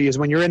the words we use.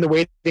 When you're in the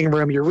waiting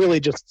room, you're really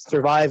just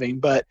surviving.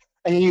 But,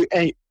 and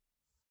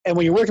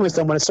when you're working with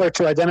someone, it starts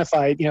to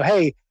identify,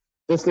 hey,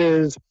 this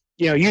is,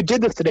 you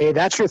did this today.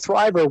 That's your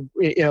thriver,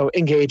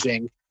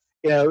 engaging,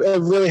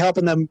 really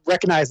helping them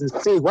recognize and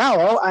see,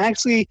 wow,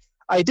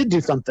 I did do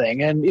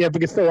something. And,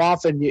 because so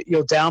often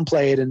you'll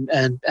downplay it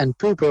and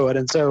poo-poo it.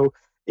 And so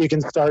if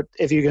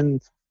you can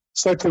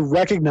start to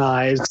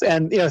recognize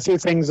and, through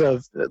things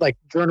of like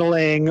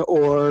journaling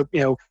or,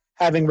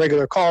 having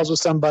regular calls with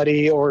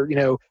somebody or,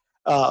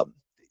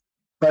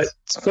 but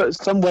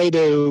some way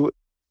to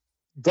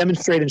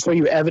demonstrate and show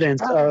you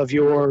evidence of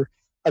your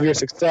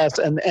success.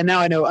 And now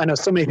I know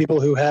so many people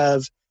who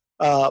have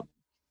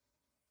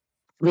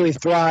really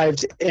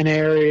thrived in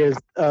areas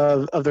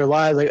of their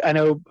lives. Like I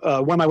know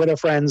one of my widow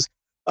friends,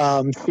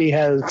 she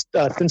has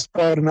since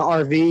bought an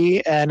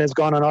RV and has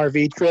gone on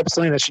RV trips,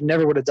 something that she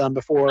never would have done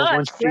before.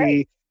 Once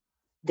she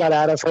got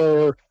out of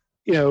her,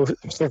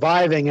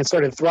 surviving and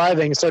started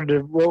thriving, started to,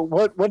 well,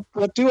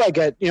 what do I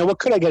get? What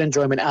could I get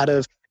enjoyment out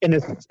of in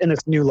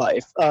this new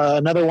life?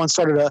 Another one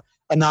started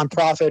a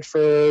nonprofit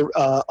for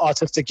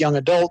autistic young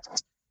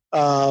adults.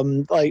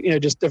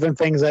 Just different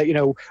things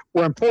that,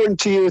 were important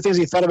to you, things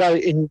you thought about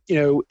in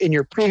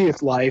your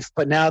previous life,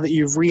 but now that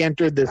you've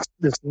re-entered this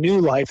new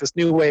life, this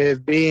new way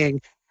of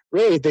being,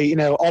 really,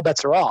 all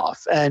bets are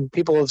off, and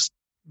people have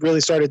really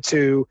started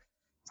to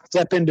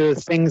step into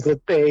things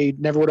that they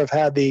never would have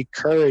had the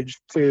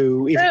courage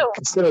to even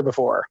consider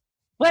before.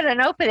 What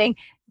an opening.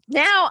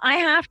 Now I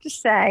have to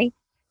say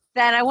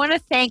that I want to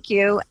thank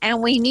you,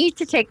 and we need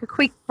to take a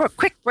quick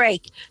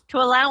break to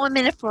allow a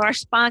minute for our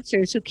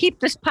sponsors who keep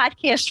this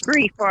podcast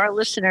free for our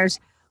listeners.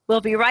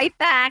 We'll be right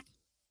back.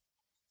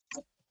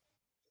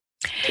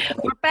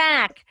 We're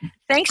back.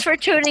 Thanks for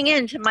tuning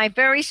in to my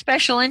very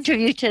special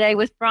interview today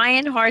with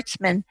Brian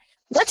Hartzman.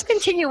 Let's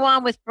continue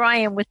on with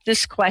Brian with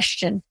this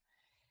question.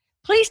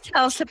 Please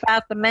tell us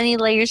about the many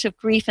layers of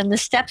grief and the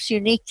steps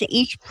unique to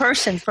each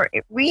person for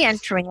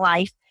re-entering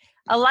life,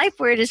 a life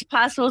where it is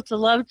possible to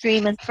love,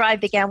 dream, and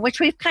thrive again, which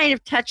we've kind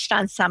of touched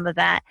on some of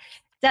that.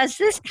 Does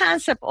this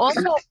concept also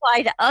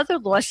apply to other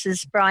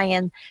losses,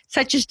 Brian,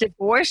 such as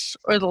divorce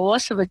or the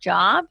loss of a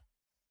job?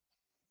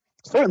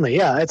 Certainly,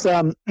 yeah. It's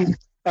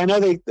I know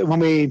when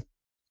we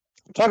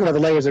talk about the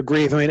layers of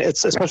grief,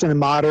 it's especially in the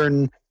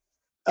modern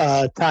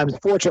times.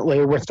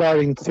 Fortunately, we're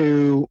starting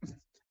to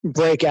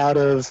break out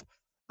of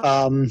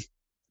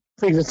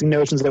pre-existing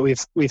notions that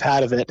we've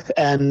had of it,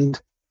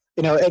 and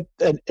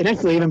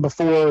initially, even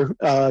before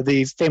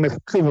the famous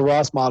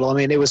Kubler-Ross model,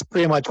 it was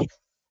pretty much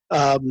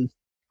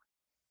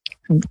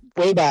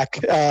way back.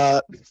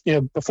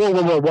 Before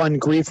World War I,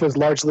 grief was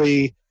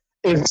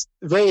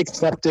very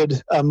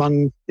accepted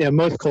among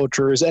most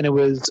cultures, and it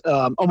was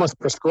almost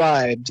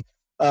prescribed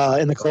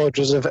in the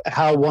cultures of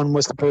how one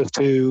was supposed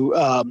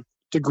to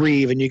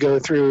grieve. And you go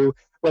through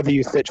whether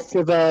you sit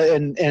Shiva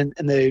in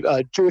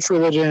the Jewish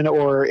religion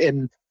or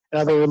in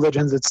other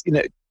religions, it's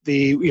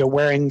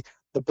wearing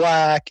the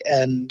black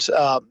and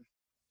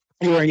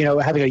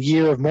having a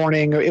year of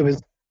mourning.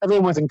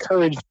 Everyone was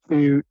encouraged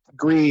to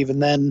grieve.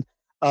 And then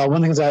one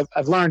of the things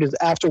I've learned is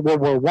after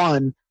World War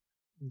I,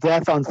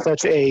 death on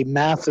such a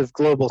massive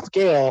global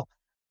scale,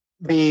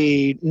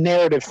 the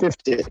narrative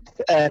shifted,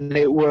 and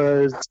it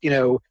was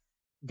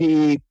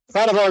be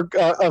proud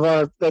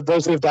of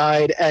those who have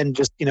died and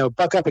just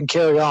buck up and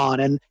carry on.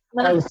 And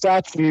all the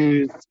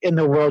statues in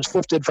the world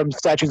shifted from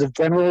statues of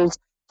generals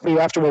to,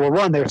 after World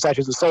War I, they were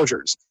statues of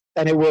soldiers,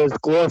 and it was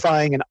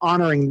glorifying and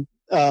honoring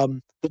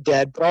the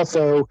dead, but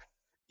also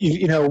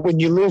when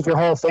you lose your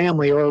whole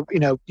family, or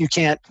you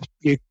can't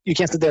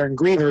sit there and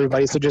grieve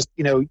everybody, so just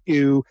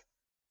you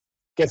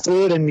get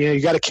through it, and you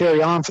got to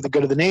carry on for the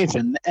good of the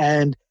nation.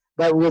 And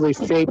that really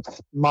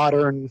shaped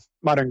modern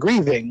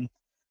grieving.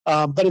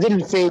 But it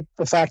didn't shape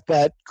the fact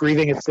that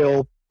grieving is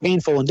still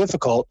painful and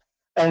difficult.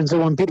 And so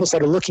when people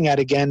started looking at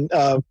it again,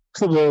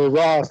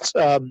 Kubler-Ross,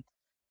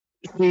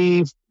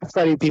 she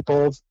studied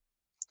people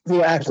who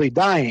were actually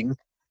dying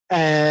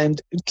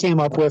and came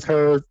up with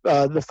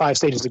the 5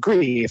 stages of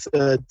grief: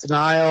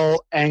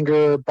 denial,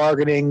 anger,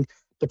 bargaining,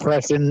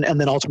 depression,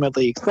 and then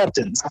ultimately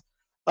acceptance.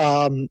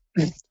 And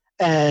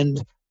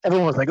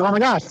everyone was like, "Oh my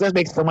gosh, that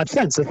makes so much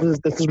sense.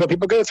 This is what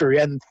people go through."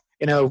 And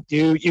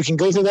you can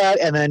go through that,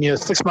 and then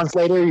 6 months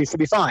later you should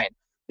be fine.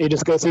 You have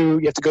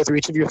to go through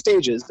each of your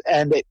stages,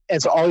 and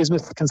so all these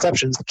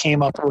misconceptions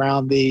came up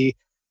around these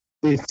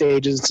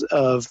stages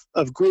of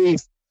grief.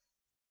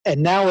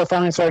 And now we're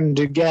finally starting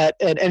to get,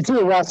 and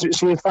Kubler-Ross,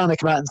 she would finally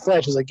come out and say,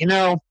 she's like,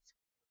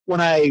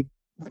 when I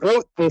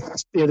wrote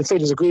this, the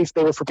stages of grief,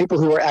 they were for people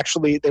who were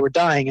they were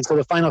dying, and so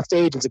the final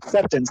stage is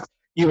acceptance.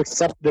 You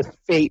accept the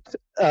fate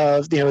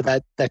of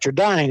that you're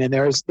dying, and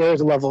there's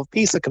a level of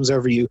peace that comes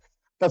over you.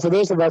 But for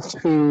those of us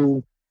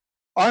who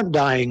aren't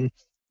dying,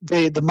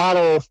 the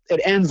model,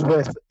 it ends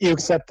with, you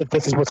accept that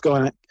this is what's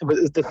going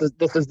on.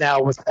 This is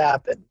now what's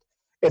happened.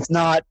 It's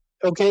not,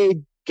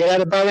 okay, get out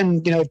of bed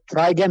and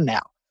try again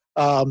now.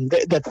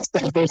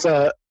 There's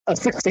a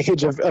 6th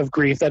stage of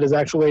grief that is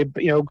actually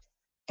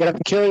get up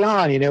and carry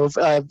on.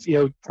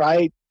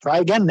 Try try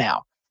again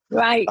now.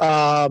 Right.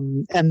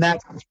 And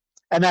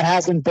that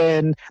hasn't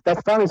been,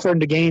 that's finally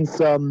starting to gain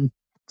some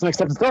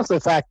acceptance. Also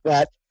the fact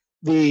that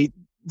the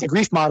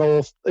grief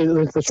model,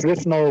 the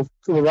traditional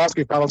Kubler-Ross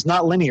grief model, is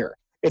not linear.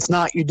 It's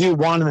not you do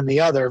one and then the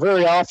other.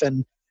 Very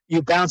often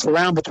you bounce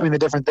around between the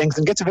different things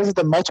and get to visit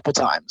them multiple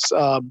times.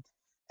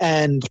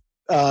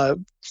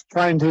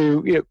 Trying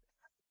to,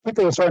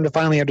 people are starting to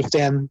finally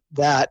understand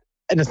that,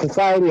 and the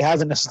society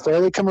hasn't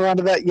necessarily come around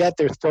to that yet.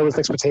 There's still this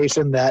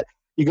expectation that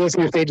you go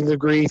through your stages of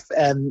grief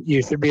and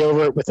you should be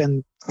over it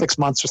within 6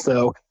 months or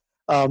so.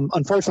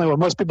 Unfortunately, what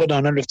most people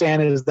don't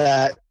understand is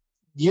that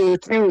year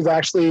 2 is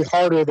actually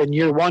harder than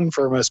year 1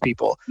 for most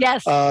people.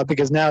 Yes.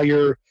 Because now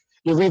you're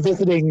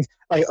revisiting,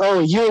 like,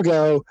 a year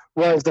ago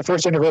was the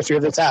first anniversary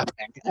of this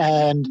happening.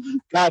 And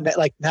God,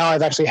 like, now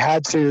I've actually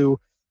had to,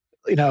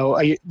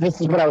 this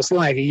is what I was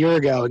feeling like a year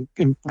ago.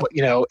 And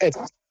it's,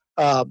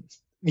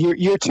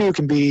 year 2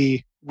 can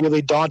be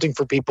really daunting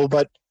for people,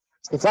 but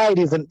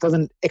society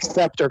doesn't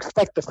accept or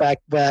expect the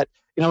fact that,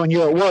 when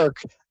you're at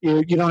work,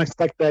 you don't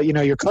expect that,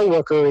 your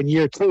coworker in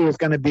year 2 is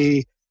going to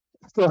be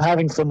still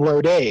having some low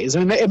days. I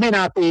mean, it may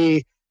not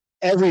be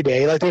every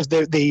day. Like, there's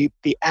the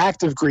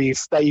active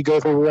grief that you go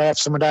through right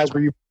after someone dies,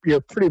 where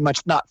you're pretty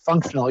much not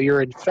functional.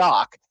 You're in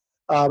shock.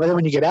 But then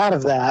when you get out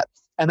of that,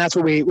 and that's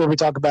what we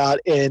talk about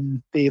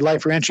in the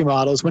life reentry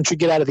models. Once you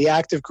get out of the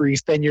active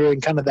grief, then you're in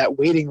kind of that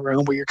waiting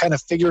room where you're kind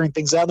of figuring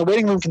things out. And the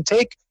waiting room can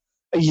take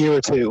a year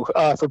or 2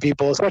 for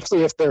people,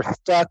 especially if they're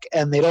stuck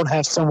and they don't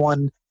have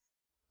someone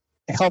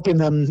helping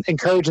them,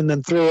 encouraging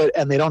them through it,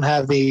 and they don't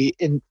have the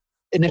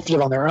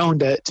initiative on their own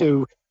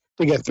to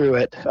get through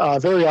it.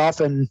 Very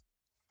often,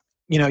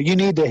 you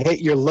need to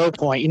hit your low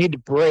point. You need to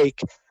break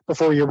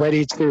before you're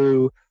ready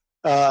to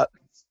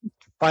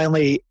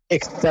finally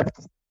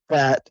accept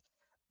that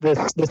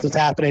this is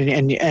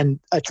happening and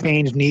a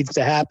change needs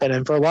to happen.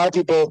 And for a lot of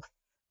people,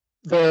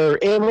 they're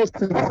able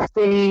to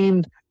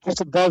sustain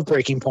just above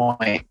breaking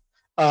point.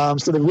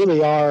 So they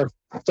really are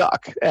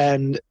stuck.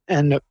 And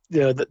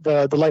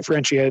the life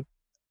reentry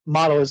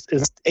model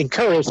is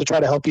encouraged to try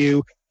to help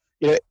you.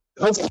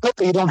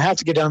 Hopefully you don't have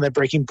to get down to that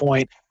breaking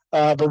point,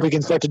 but we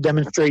can start to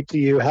demonstrate to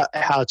you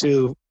how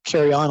to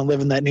carry on and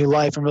live in that new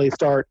life and really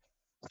start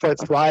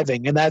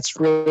thriving. And that's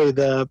really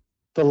the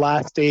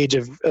last stage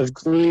of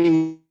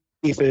grief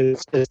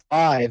is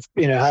thrive.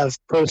 Have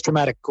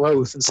post-traumatic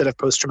growth instead of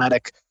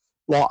post-traumatic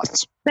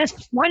loss.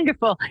 That's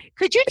wonderful.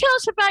 Could you tell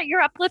us about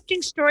your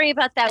uplifting story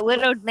about that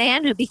widowed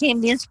man who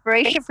became the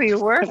inspiration for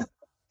your work?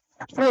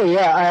 Sure,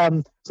 yeah.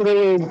 So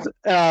there was,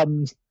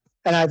 and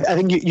I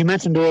think you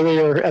mentioned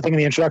earlier, I think in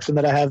the introduction,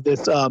 that I have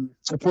this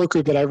support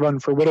group that I run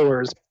for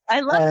widowers. I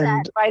love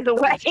that, by the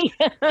way.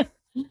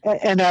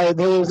 And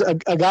there was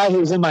a guy who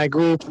was in my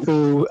group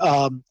who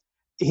I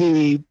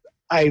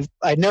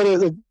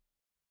noticed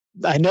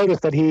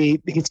that he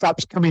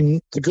stopped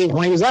coming to group.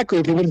 When he was at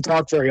group, he wouldn't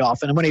talk very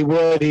often. And when he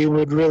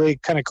would really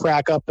kind of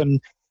crack up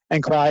and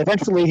cry.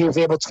 Eventually, he was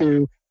able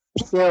to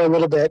share a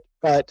little bit,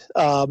 but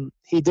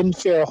he didn't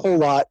share a whole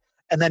lot.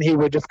 And then he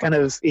would just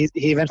he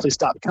eventually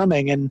stopped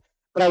coming.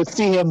 But I would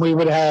see him, we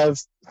would have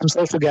some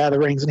social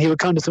gatherings, and he would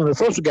come to some of the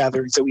social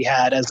gatherings that we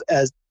had as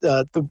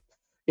the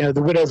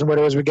widows and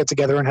widowers would get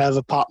together and have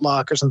a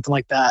potluck or something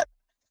like that.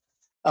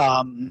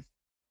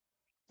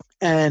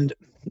 And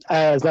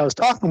as I was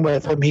talking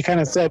with him, he kind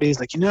of said,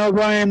 he's like,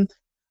 Brian,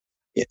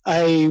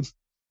 I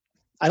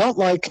don't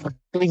like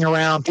being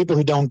around people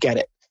who don't get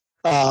it,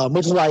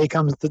 which is why he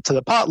comes to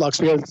the potlucks,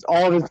 because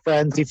all of his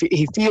friends,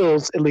 he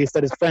feels at least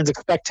that his friends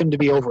expect him to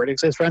be over it.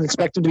 His friends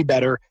expect him to be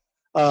better.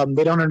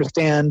 They don't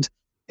understand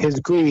his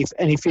grief,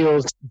 and he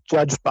feels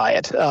judged by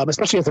it,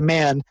 especially as a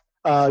man.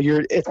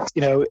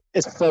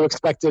 It's so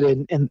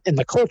expected in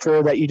the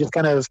culture that you just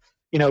kind of,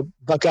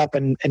 buck up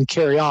and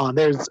carry on.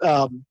 There's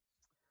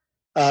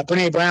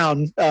Brene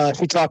Brown,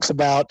 she talks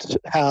about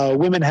how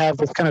women have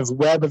this kind of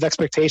web of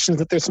expectations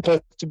that they're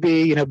supposed to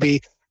be,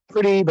 be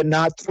pretty but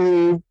not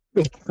too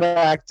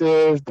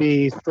attractive,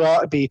 be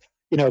strong, be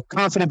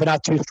confident but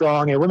not too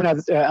strong. Women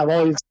have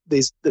all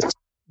this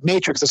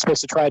matrix they're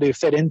supposed to try to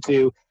fit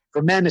into.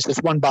 For men, it's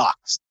just one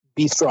box: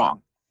 be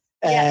strong.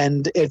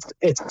 And it's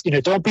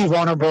don't be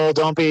vulnerable.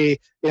 Don't be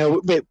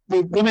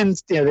women.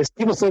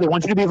 People say they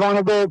want you to be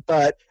vulnerable,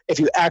 but if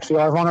you actually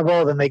are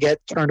vulnerable, then they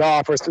get turned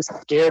off or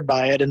scared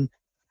by it. And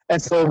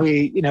so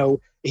he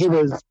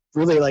was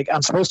really like,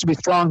 I'm supposed to be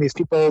strong. These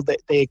people,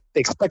 they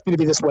expect me to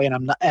be this way, and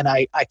I'm not, and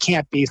I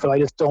can't be, so I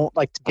just don't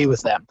like to be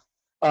with them.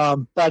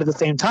 But at the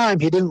same time,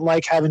 he didn't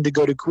like having to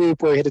go to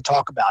group where he had to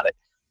talk about it.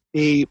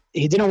 He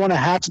didn't want to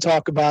have to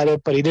talk about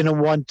it, but he didn't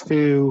want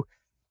to,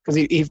 because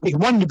he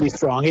wanted to be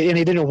strong, and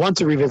he didn't want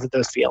to revisit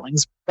those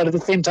feelings. But at the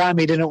same time,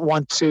 he didn't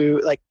want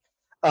to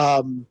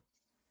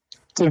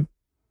to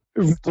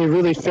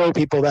really show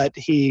people that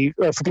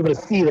or for people to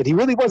see that he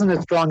really wasn't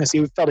as strong as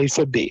he felt he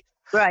should be.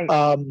 Right.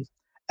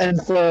 And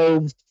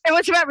so it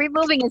was about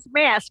removing his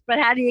mask, but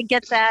how do you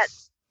get that?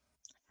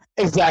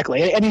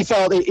 Exactly. And he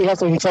felt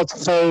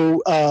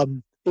so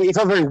he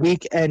felt very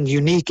weak and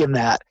unique in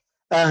that.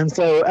 And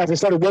so as I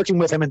started working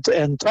with him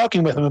and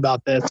talking with him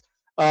about this,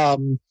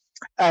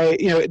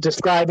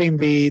 describing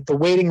the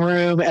waiting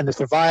room and the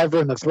survivor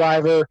and the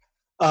thriver.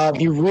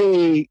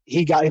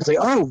 He's like,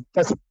 oh,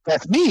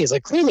 that's me. He's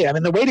like, clearly I'm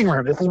in the waiting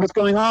room. This is what's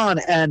going on.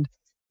 And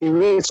he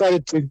really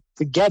started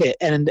to get it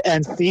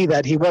and see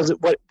that he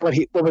wasn't what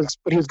he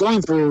was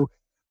going through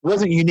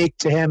wasn't unique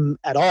to him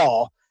at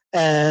all.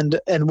 And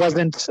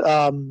wasn't,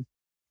 there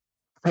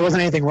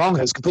wasn't anything wrong.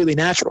 It was completely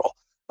natural.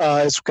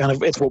 It's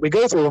what we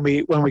go through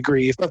when we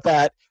grieve, but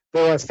that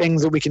there are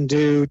things that we can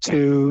do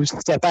to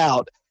step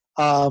out.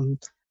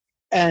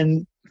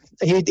 And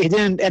he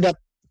didn't end up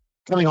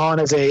coming on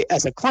as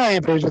a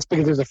client, but it was just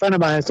because he was a friend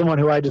of mine, someone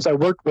who I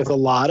worked with a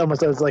lot,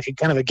 almost as like a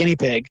kind of a guinea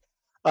pig.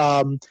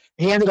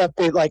 He ended up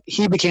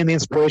he became the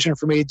inspiration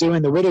for me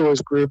doing the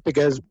widowers group,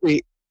 because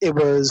it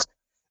was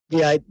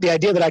the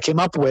idea that I came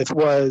up with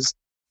was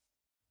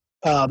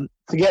to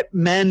get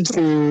men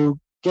to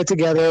get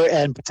together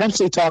and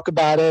potentially talk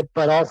about it,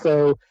 but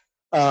also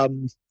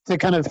to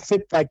kind of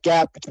fit that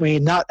gap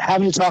between not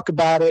having to talk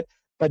about it,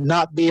 but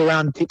not be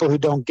around people who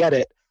don't get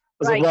it. I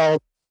was like,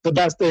 well, the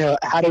best thing,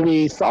 how do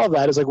we solve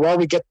that? Is like, well,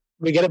 we get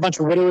a bunch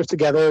of widowers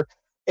together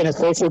in a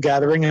social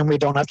gathering, and we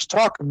don't have to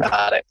talk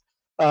about it.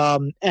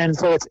 And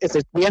so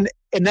we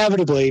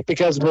inevitably,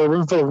 because we're a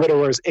room full of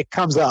widowers, it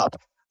comes up.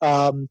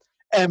 But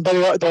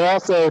there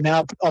also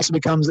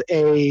becomes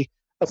a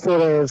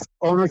sort of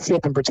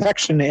ownership and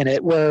protection in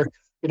it, where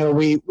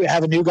we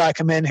have a new guy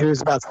come in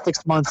who's about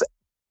 6 months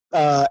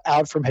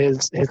out from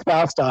his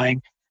spouse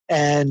dying,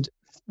 and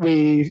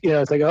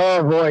it's like,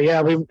 oh boy, yeah,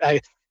 I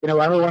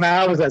remember when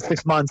I was at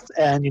 6 months,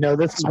 and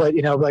this is what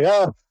like,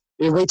 oh,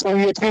 wait till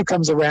year 2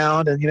 comes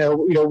around, and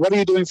what are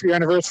you doing for your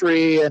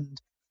anniversary? And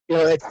you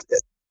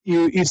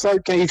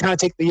kind of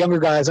take the younger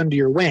guys under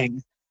your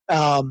wing.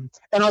 And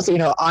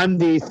also, I'm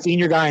the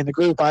senior guy in the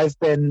group. I'm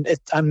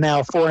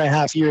now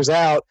 4.5 years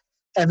out,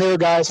 and there are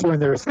guys who are in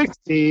their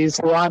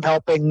 60s who I'm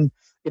helping,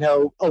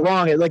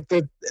 along it. Like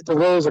the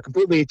roles are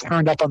completely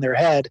turned up on their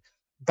head,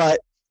 but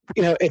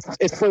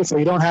it's social.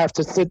 You don't have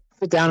to sit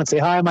down and say,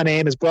 hi, my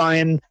name is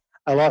Brian.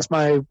 I lost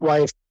my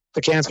wife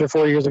to cancer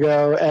 4 years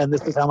ago, and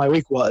this is how my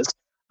week was.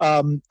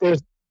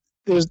 There's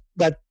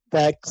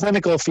that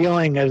clinical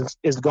feeling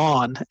is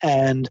gone,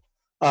 and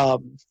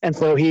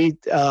so he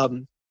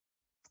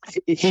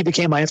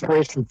became my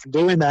inspiration for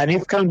doing that. And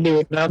he's come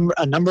to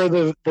a number of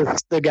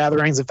the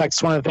gatherings. In fact,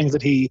 it's one of the things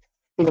that he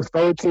looks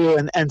forward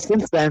to. And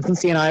since then,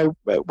 since he and I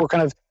were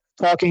kind of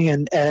talking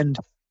and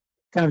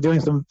kind of doing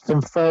some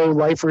faux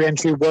life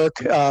reentry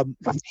work,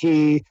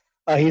 he's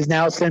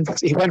now, since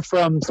he went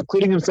from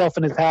secluding himself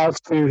in his house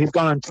to he's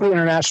gone on 2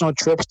 international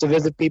trips to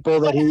visit people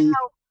that he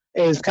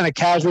is kind of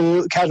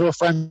casual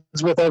friends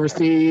with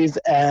overseas,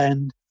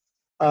 and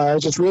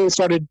just really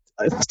started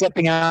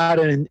stepping out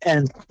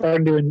and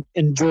starting to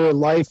enjoy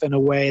life in a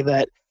way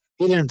that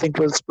he didn't think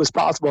was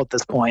possible at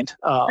this point.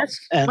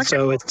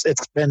 So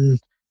it's been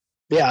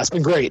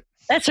great.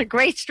 That's a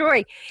great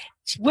story,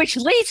 which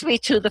leads me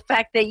to the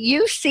fact that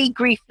you see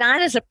grief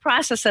not as a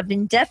process of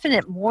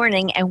indefinite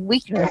mourning and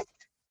weakness,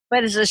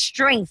 but as a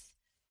strength,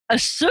 a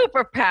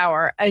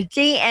superpower, a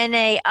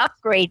DNA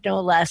upgrade, no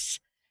less.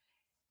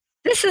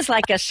 This is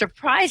like a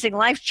surprising,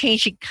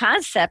 life-changing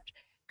concept.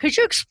 Could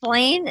you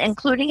explain,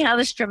 including how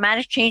this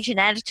dramatic change in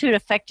attitude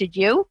affected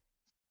you?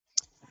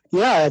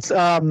 Yeah, it's.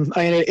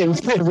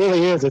 It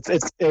really is.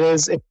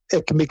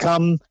 It can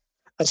become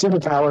a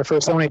superpower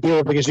for so many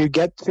people, because you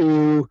get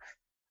to,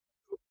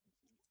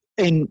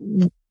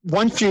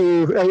 once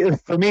you,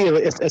 for me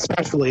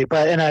especially,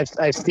 and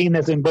I've seen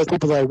this in both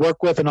people that I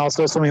work with and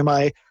also some of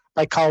my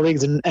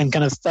colleagues and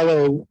kind of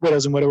fellow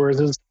widows and widowers,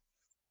 is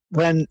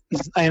when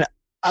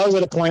I was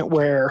at a point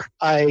where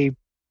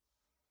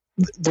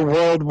the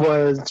world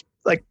was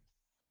like,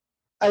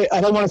 I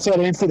don't want to say I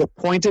didn't see the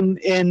point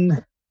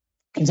in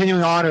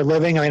continuing on or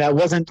living. I mean, I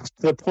wasn't to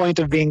the point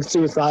of being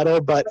suicidal,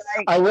 but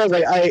I was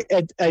like, I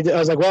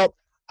was like, well,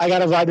 I got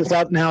to ride this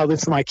out now, at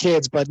least for my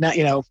kids, but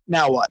now,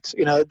 now what?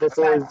 This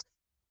is,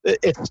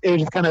 it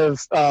was just kind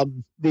of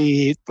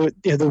the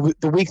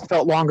weeks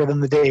felt longer than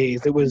the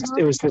days. It was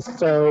just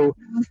so,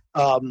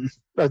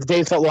 the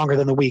days felt longer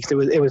than the weeks.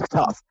 It was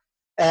tough.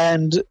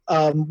 And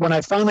when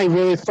I finally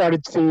really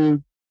started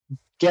to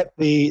get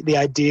the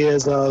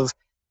ideas of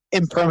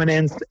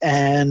impermanence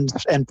and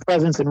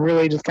presence, and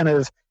really just kind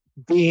of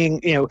being,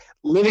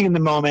 living in the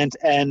moment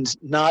and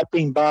not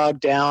being bogged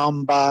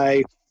down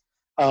by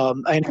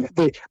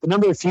the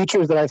number of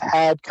futures that I've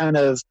had kind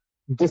of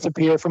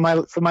disappear from my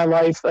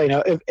life.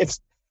 If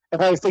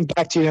I think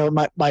back to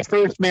my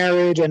first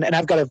marriage, and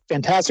I've got a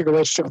fantastic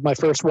relationship with my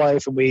first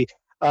wife, and we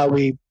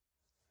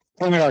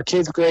parented our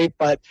kids great,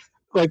 but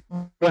like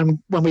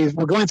when we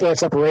were going through our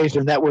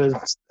separation, that was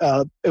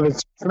it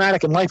was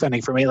traumatic and life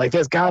ending for me. Like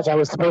this, gosh, I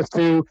was supposed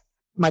to.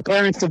 My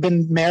parents have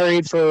been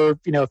married for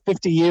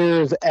 50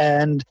 years,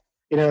 and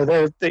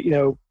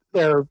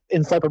they're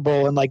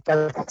inseparable, and like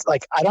that's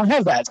like I don't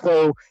have that.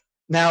 So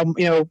now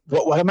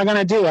what am I going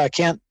to do? I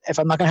can't, if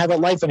I'm not going to have that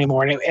life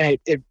anymore. And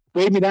it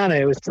weighed me down,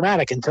 and it was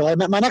traumatic until I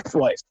met my next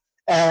wife,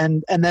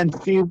 and then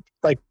she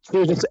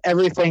was just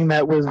everything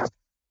that was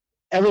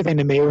everything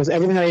to me. It was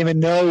everything I even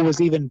know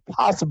was even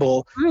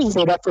possible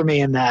showed up for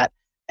me in that.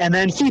 And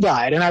then he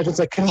died, and I was just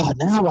like, God,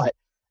 now what?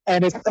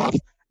 And it's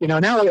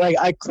now like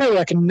I clearly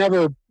I can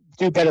never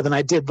do better than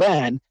I did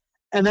then.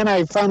 And then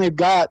I finally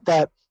got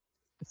that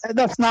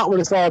that's not what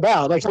it's all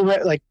about.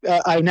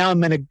 I now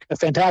am in a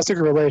fantastic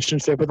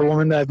relationship with a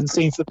woman that I've been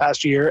seeing for the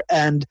past year,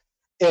 and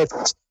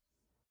it's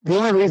the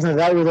only reason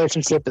that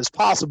relationship is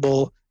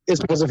possible is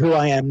because of who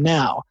I am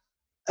now.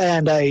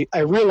 And I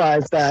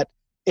realized that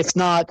it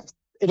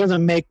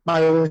doesn't make my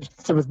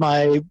relationship with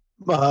my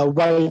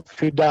wife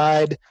who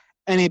died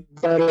any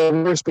better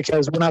or worse,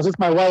 because when I was with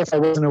my wife, I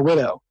wasn't a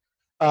widow.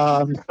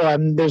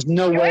 There's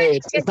no way,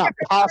 it's not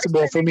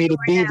possible for me to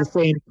be the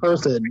same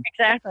person.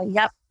 Exactly.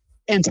 Yep.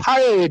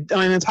 Entirely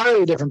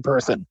different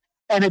person.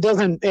 And it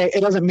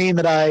doesn't mean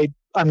that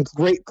I'm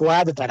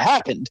glad that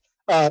happened.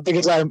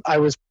 Because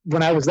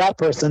when I was that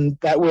person,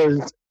 that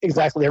was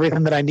exactly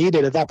everything that I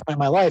needed at that point in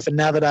my life. And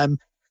now that I'm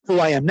who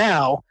I am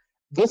now,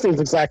 this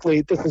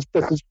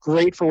is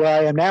great for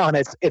where I am now. And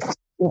it's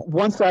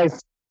once I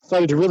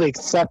started to really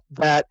accept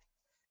that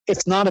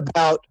it's not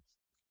about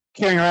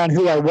carrying around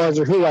who I was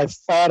or who I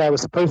thought I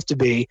was supposed to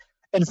be.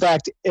 In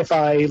fact, if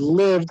I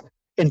lived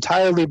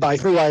entirely by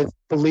who I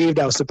believed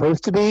I was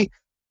supposed to be,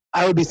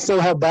 I would be so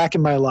held back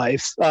in my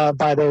life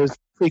by those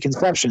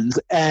preconceptions.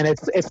 And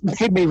it's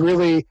made me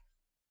really,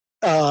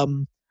 I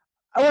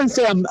wouldn't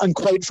say I'm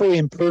quite fully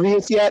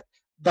impervious yet,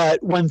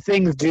 but when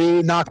things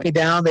do knock me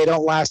down, they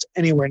don't last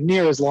anywhere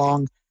near as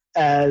long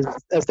as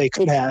they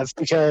could have,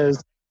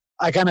 because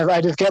I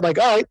just get like,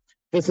 all right,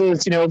 this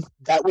is,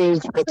 that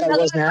was what that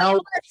was now.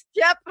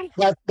 Yep.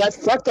 That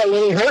sucked. That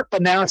really hurt,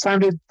 but now it's time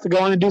to go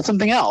on and do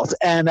something else.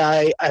 And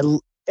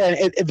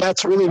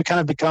that's really kind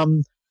of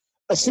become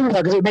a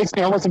superpower, because it makes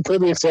me almost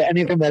impervious to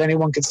anything that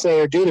anyone could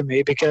say or do to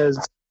me,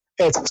 because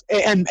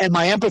and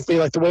my empathy,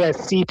 like the way I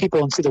see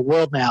people and see the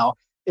world now,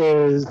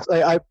 is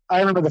I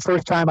remember the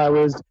first time I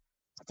was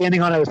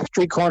standing on a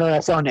street corner and I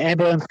saw an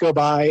ambulance go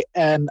by,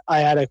 and I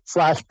had a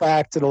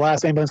flashback to the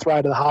last ambulance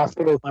ride to the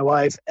hospital with my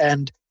wife.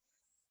 And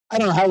I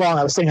don't know how long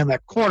I was sitting in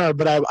that corner,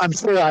 but I'm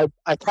sure I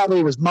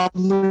probably was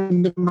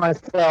mumbling to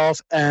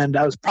myself, and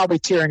I was probably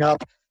tearing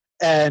up,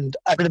 and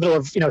I'm in the middle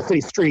of,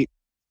 city street.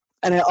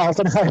 And all of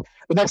a sudden,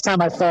 the next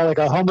time I saw like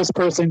a homeless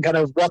person kind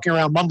of walking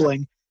around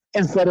mumbling,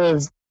 instead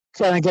of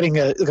kind of getting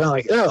ugh,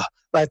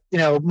 but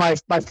my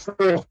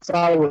first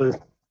thought was,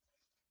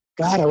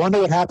 God, I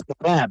wonder what happened to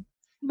them.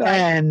 Right.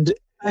 And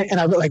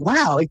I was like,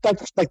 wow, like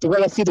that's like the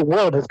way I see the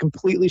world has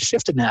completely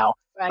shifted now.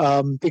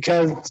 Right.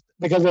 Because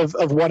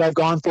of what I've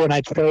gone through, and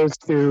I chose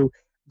to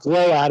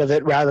grow out of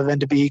it rather than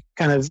to be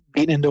kind of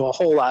beaten into a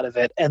hole out of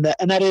it. And that's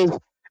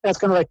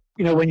kind of like,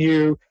 when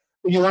you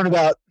learn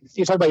about,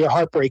 you talk about your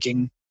heart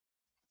breaking,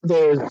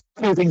 there's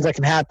two things that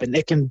can happen.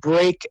 It can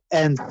break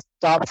and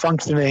stop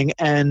functioning,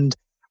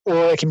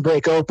 or it can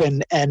break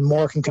open and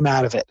more can come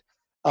out of it.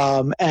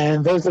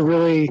 And those are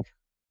really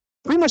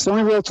pretty much the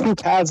only real two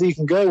paths that you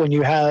can go when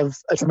you have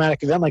a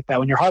traumatic event like that.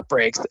 When your heart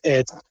breaks,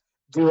 it's,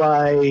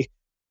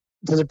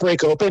 does it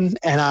break open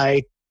and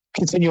I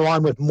continue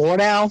on with more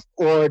now,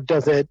 or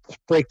does it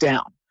break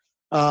down?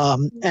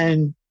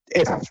 And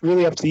it's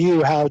really up to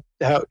you how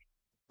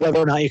whether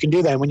or not you can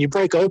do that. When you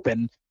break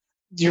open,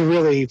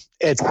 there's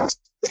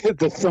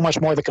so much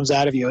more that comes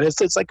out of you.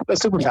 It's like a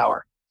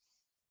superpower.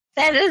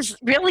 That is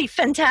really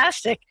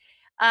fantastic.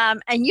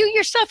 And you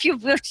yourself,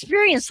 you've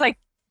experienced like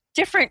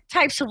different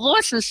types of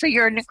losses, so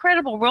you're an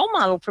incredible role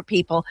model for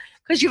people,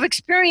 because you've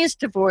experienced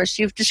divorce,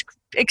 you've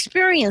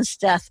experienced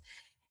death,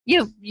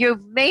 you've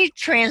made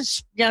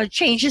changes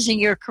in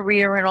your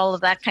career and all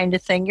of that kind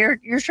of thing. You're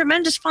a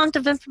tremendous font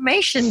of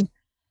information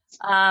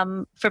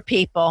for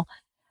people.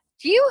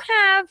 Do you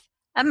have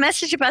a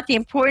message about the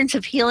importance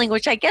of healing,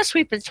 which I guess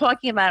we've been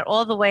talking about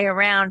all the way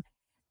around,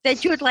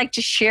 that you would like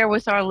to share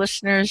with our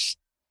listeners?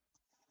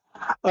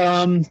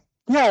 Healing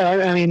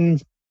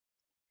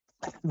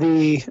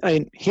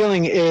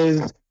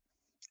is,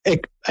 I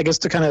guess,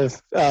 to kind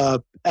of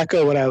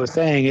echo what I was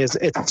saying, is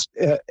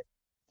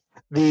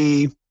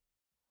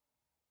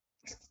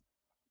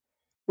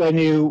when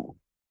you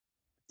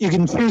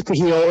can choose to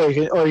heal,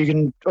 or you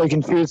can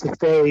choose to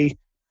stay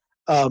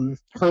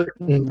hurt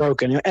and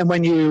broken. And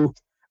when you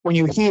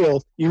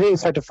heal, you really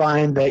start to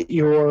find that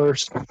you're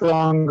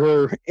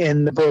stronger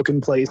in the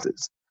broken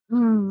places.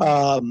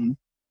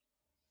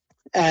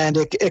 And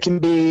it can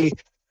be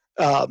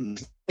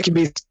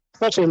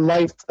such a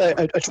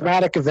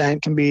traumatic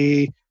event can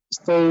be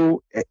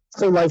so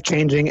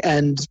life-changing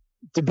and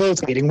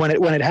debilitating when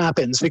it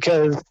happens,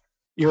 because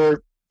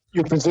your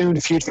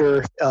presumed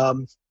future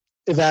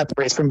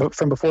evaporates from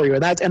before you.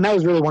 And that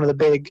was really one of the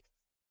big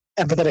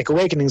empathetic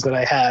awakenings that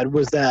I had,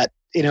 was that,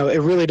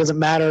 it really doesn't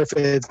matter if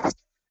it's,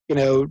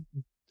 a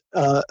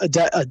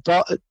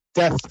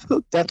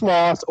death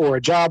loss, or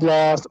a job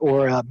loss,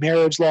 or a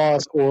marriage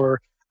loss, or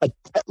a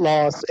pet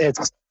loss.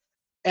 It's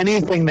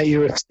anything that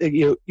you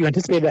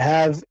anticipate to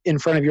have in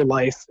front of your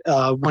life,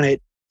 when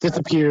it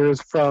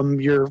disappears from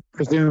your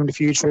presumed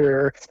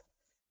future,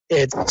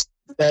 it's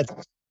that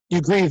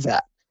you grieve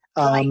that.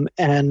 Right.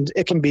 And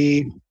it can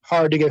be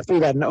hard to get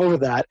through that and over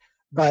that.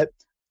 But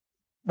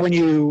when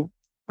you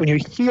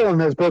heal in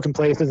those broken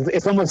places,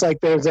 it's almost like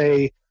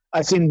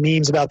I've seen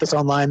memes about this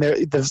online. I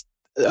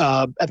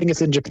think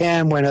it's in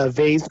Japan when a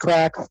vase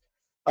cracks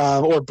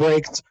or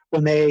breaks,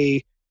 when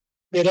they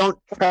don't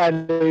try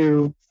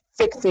to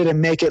fix it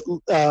and make it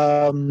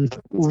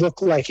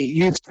look like it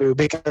used to,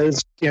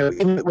 because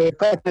even with a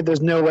crack,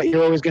 there's no way,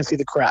 you're always going to see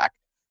the crack.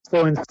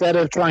 So instead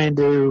of trying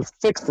to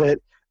fix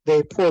it,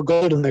 they pour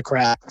gold in the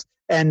cracks,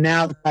 and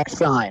now the cracks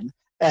shine,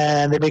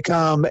 and they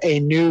become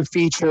a new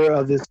feature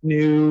of this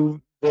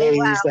new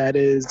vase that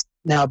is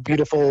now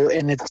beautiful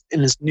in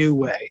its new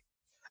way.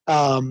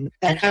 And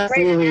that's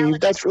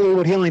really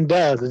what healing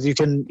does. Is you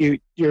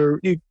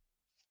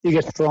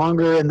get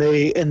stronger in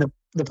the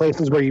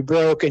places where you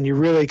broke, and you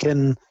really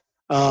can.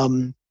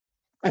 In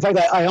fact,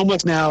 I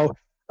almost now,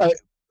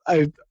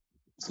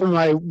 some of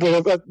my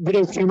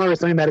widow humor is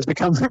something that has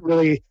become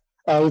really,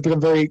 we've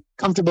become very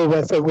comfortable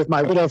with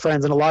my widow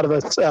friends, and a lot of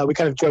us, we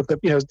kind of joke that,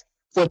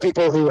 for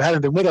people who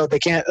haven't been widowed, they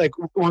can't, like,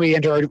 when we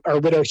enter our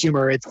widow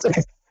humor, it's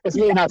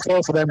really not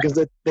fair for them because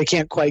they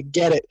can't quite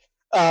get it.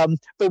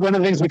 But one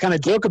of the things we kind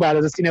of joke about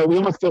is, we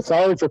almost feel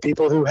sorry for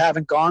people who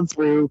haven't gone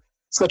through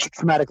such a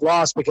traumatic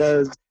loss,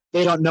 because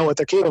they don't know what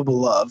they're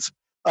capable of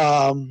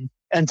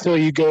until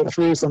you go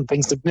through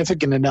something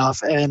significant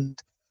enough. And,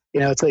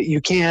 it's like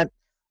you can't,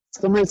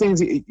 some of the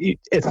things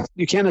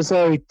you can't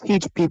necessarily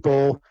teach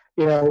people,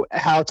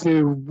 how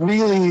to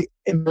really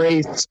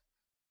embrace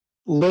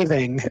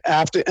living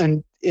after,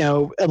 and,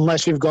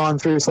 unless you've gone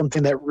through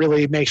something that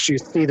really makes you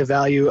see the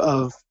value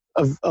of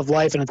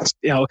life. And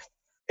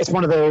it's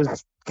one of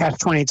those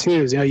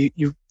catch-22s.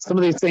 You some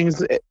of these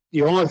things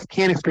you almost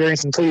can't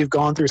experience until you've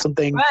gone through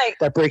something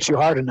that breaks you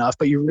hard enough.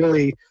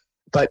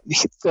 But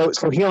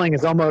so healing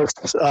is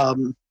almost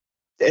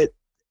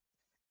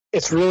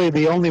it's really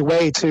the only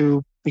way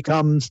to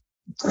become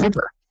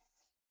super.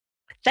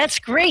 That's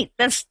great.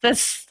 That's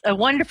a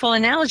wonderful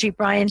analogy,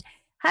 Brian.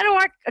 How do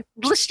our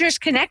listeners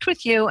connect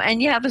with you,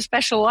 and you have a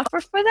special offer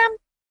for them?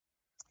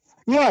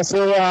 Yeah.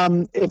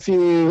 So if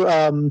you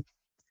go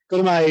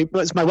to my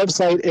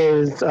website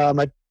is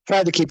I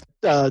tried to keep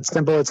it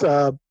simple. It's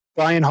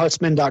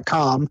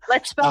brianhartzman.com.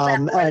 Let's spell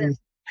that.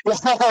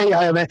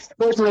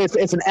 Fortunately,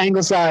 it's an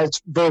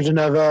anglicized version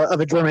of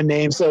a German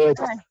name. So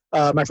it's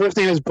my first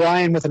name is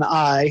Brian with an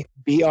I,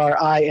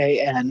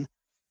 Brian,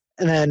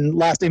 and then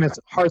last name is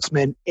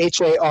Hartzman,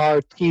 Hartzman.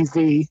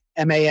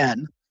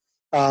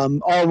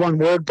 All one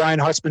word.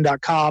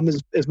 BrianHartzman.com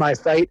is my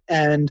site,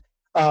 and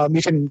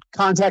you can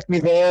contact me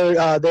there.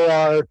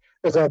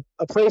 There's a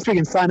place where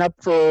you can sign up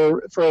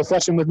for a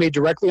session with me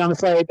directly on the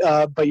site,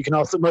 but you can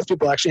also, most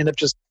people actually end up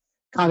just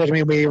contacting me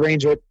and we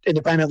arrange it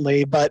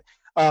independently. But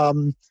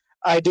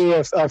I do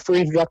a free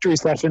introductory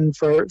session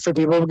for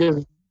people,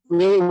 because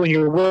really when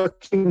you're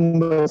working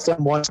with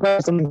someone,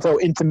 especially something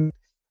so intimate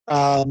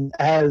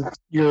as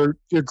your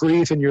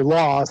grief and your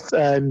loss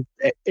and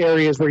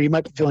areas where you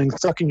might be feeling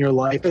stuck in your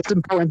life, it's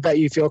important that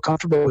you feel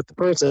comfortable with the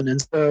person.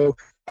 And so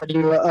I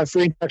do a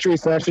free introductory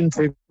session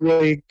to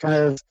really kind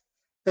of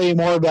tell you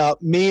more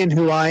about me and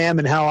who I am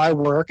and how I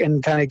work,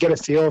 and kind of get a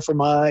feel for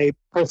my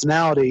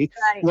personality,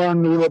 learn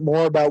a little bit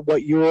more about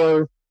what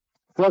you're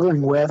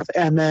struggling with,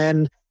 and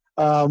then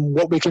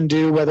what we can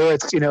do, whether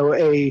it's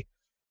a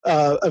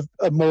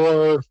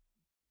more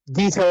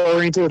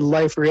detail-oriented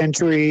life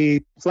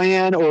reentry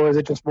plan, or is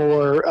it just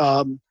more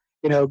kind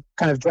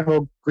of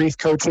general grief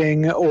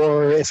coaching,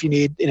 or if you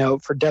need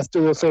for death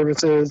doula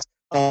services,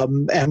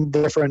 and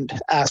different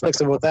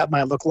aspects of what that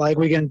might look like.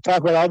 We can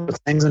talk about all those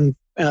things and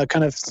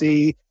kind of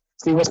see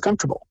what's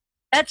comfortable.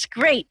 That's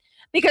great,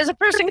 because a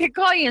person could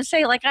call you and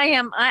say, like,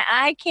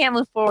 I can't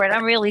move forward.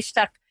 I'm really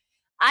stuck.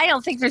 I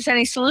don't think there's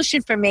any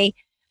solution for me,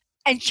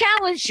 and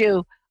challenge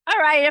you. All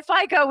right, if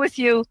I go with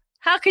you,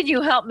 how can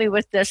you help me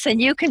with this?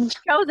 And you can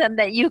show them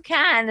that you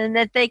can, and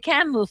that they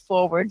can move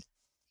forward.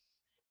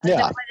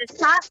 Yeah. But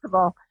it's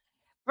possible.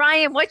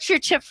 Brian, what's your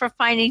tip for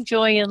finding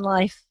joy in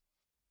life?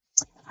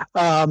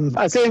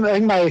 I think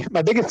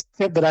my biggest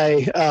tip that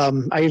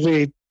I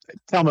usually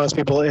tell most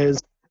people is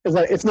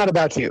that it's not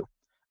about you.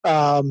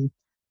 And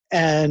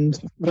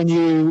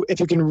if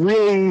you can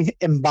really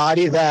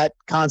embody that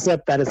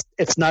concept that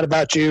it's not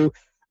about you,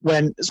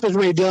 especially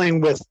when you're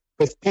dealing with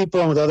people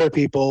and with other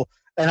people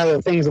and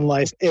other things in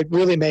life, it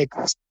really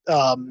makes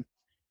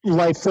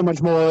life so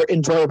much more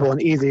enjoyable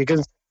and easy.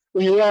 Because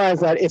when you realize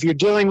that if you're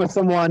dealing with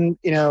someone,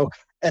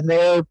 and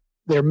they're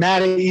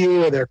mad at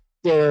you, or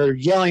they're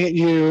yelling at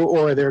you,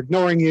 or they're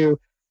ignoring you,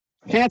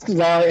 chances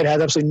are it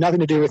has absolutely nothing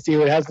to do with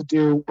you. It has to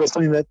do with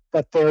something that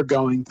they're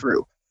going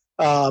through.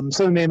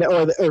 Something,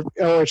 or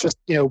it's just,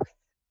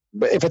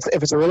 if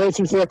it's a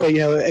relationship,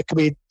 it could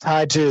be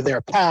tied to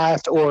their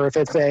past, or if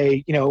it's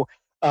a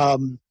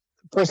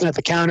person at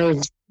the counter,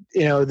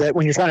 that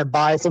when you're trying to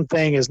buy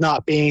something is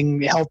not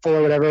being helpful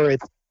or whatever.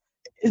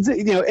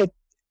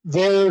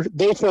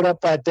 They showed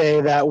up that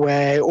day that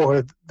way,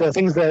 or the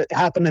things that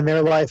happened in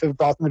their life have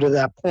brought them to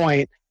that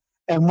point.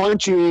 And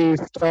once you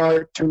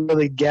start to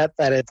really get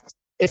that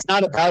it's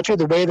not about you.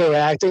 The way they're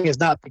acting is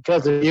not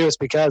because of you, it's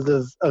because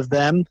of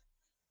them.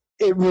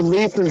 It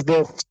releases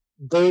this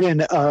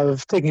burden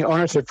of taking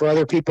ownership for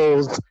other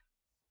people's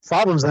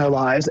problems in their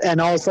lives.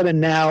 And all of a sudden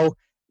now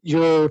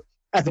you're,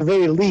 at the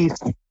very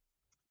least,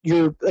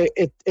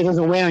 it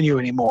doesn't weigh on you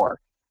anymore.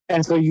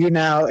 And so you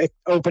now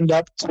opened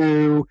up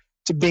to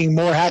being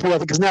more happy with it,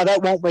 because now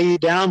that won't weigh you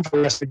down for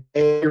the rest of the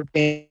day. You're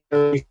being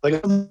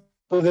like,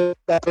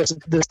 that person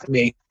did this to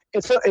me.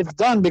 It's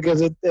done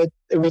because it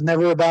was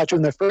never about you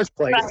in the first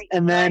place. Right,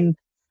 and then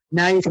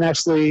now you can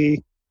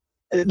actually,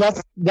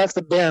 that's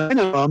the bare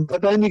minimum,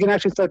 but then you can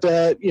actually start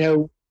to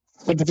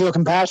feel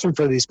compassion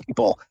for these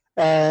people.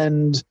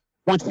 And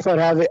once you start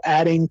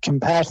adding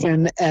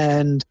compassion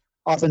and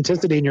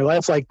authenticity in your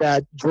life like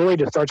that, joy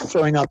just starts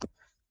showing up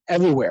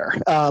everywhere.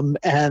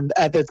 And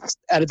at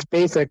its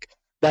basic,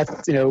 that's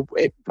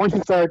once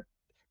you start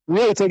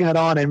really taking it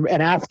on and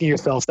asking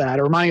yourself that,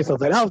 or reminding yourself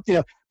that,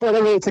 boy,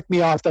 that really ticked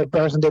me off, that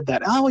person did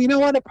that. Oh, you know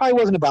what? It probably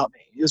wasn't about me.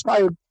 It was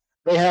probably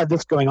they had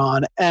this going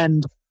on,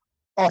 and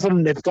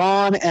often it's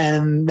gone,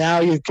 and now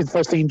you can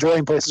start seeing joy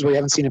in places where you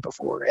haven't seen it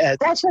before.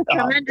 That's a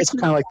tremendous.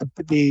 It's kind of like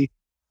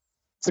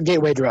it's a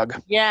gateway drug.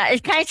 Yeah,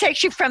 it kind of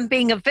takes you from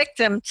being a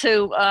victim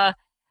to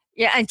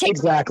and take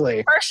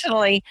exactly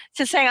personally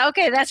to saying,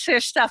 okay, that's their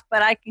stuff,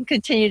 but I can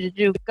continue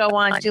to go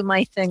on, do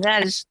my thing.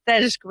 That is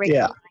great.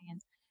 Yeah.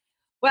 Brian.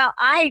 Well,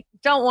 I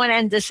don't want to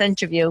end this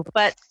interview,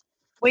 but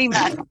we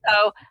must.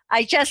 So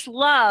I just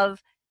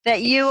love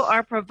that you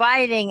are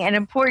providing an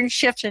important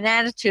shift in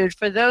attitude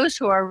for those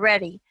who are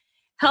ready,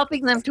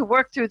 helping them to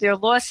work through their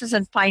losses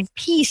and find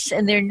peace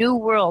in their new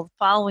world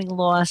following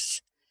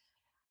loss.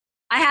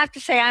 I have to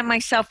say, I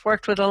myself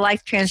worked with a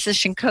life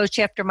transition coach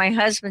after my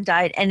husband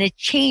died, and it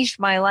changed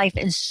my life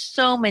in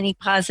so many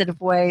positive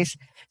ways.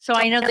 So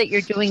I know that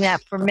you're doing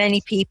that for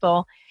many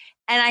people.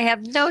 And I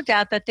have no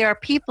doubt that there are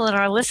people in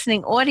our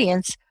listening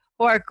audience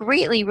who are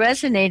greatly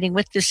resonating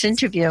with this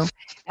interview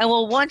and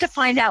will want to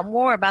find out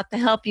more about the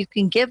help you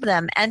can give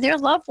them and their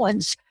loved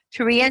ones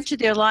to re-enter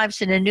their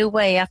lives in a new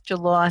way after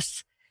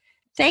loss.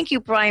 Thank you,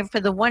 Brian, for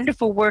the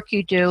wonderful work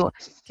you do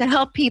to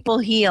help people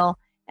heal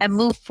and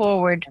move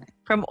forward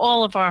from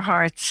all of our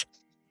hearts.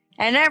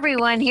 And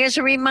everyone, here's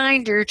a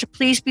reminder to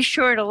please be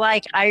sure to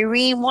like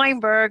Irene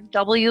Weinberg,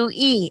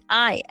 WEINBERG,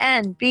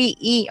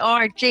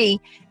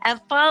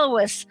 and follow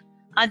us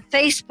on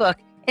Facebook,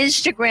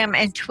 Instagram,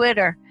 and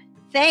Twitter.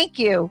 Thank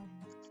you.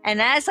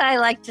 And as I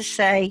like to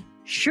say,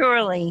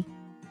 surely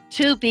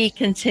to be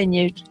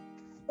continued.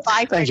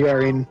 Bye. Thank you,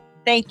 Irene.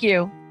 Thank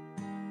you.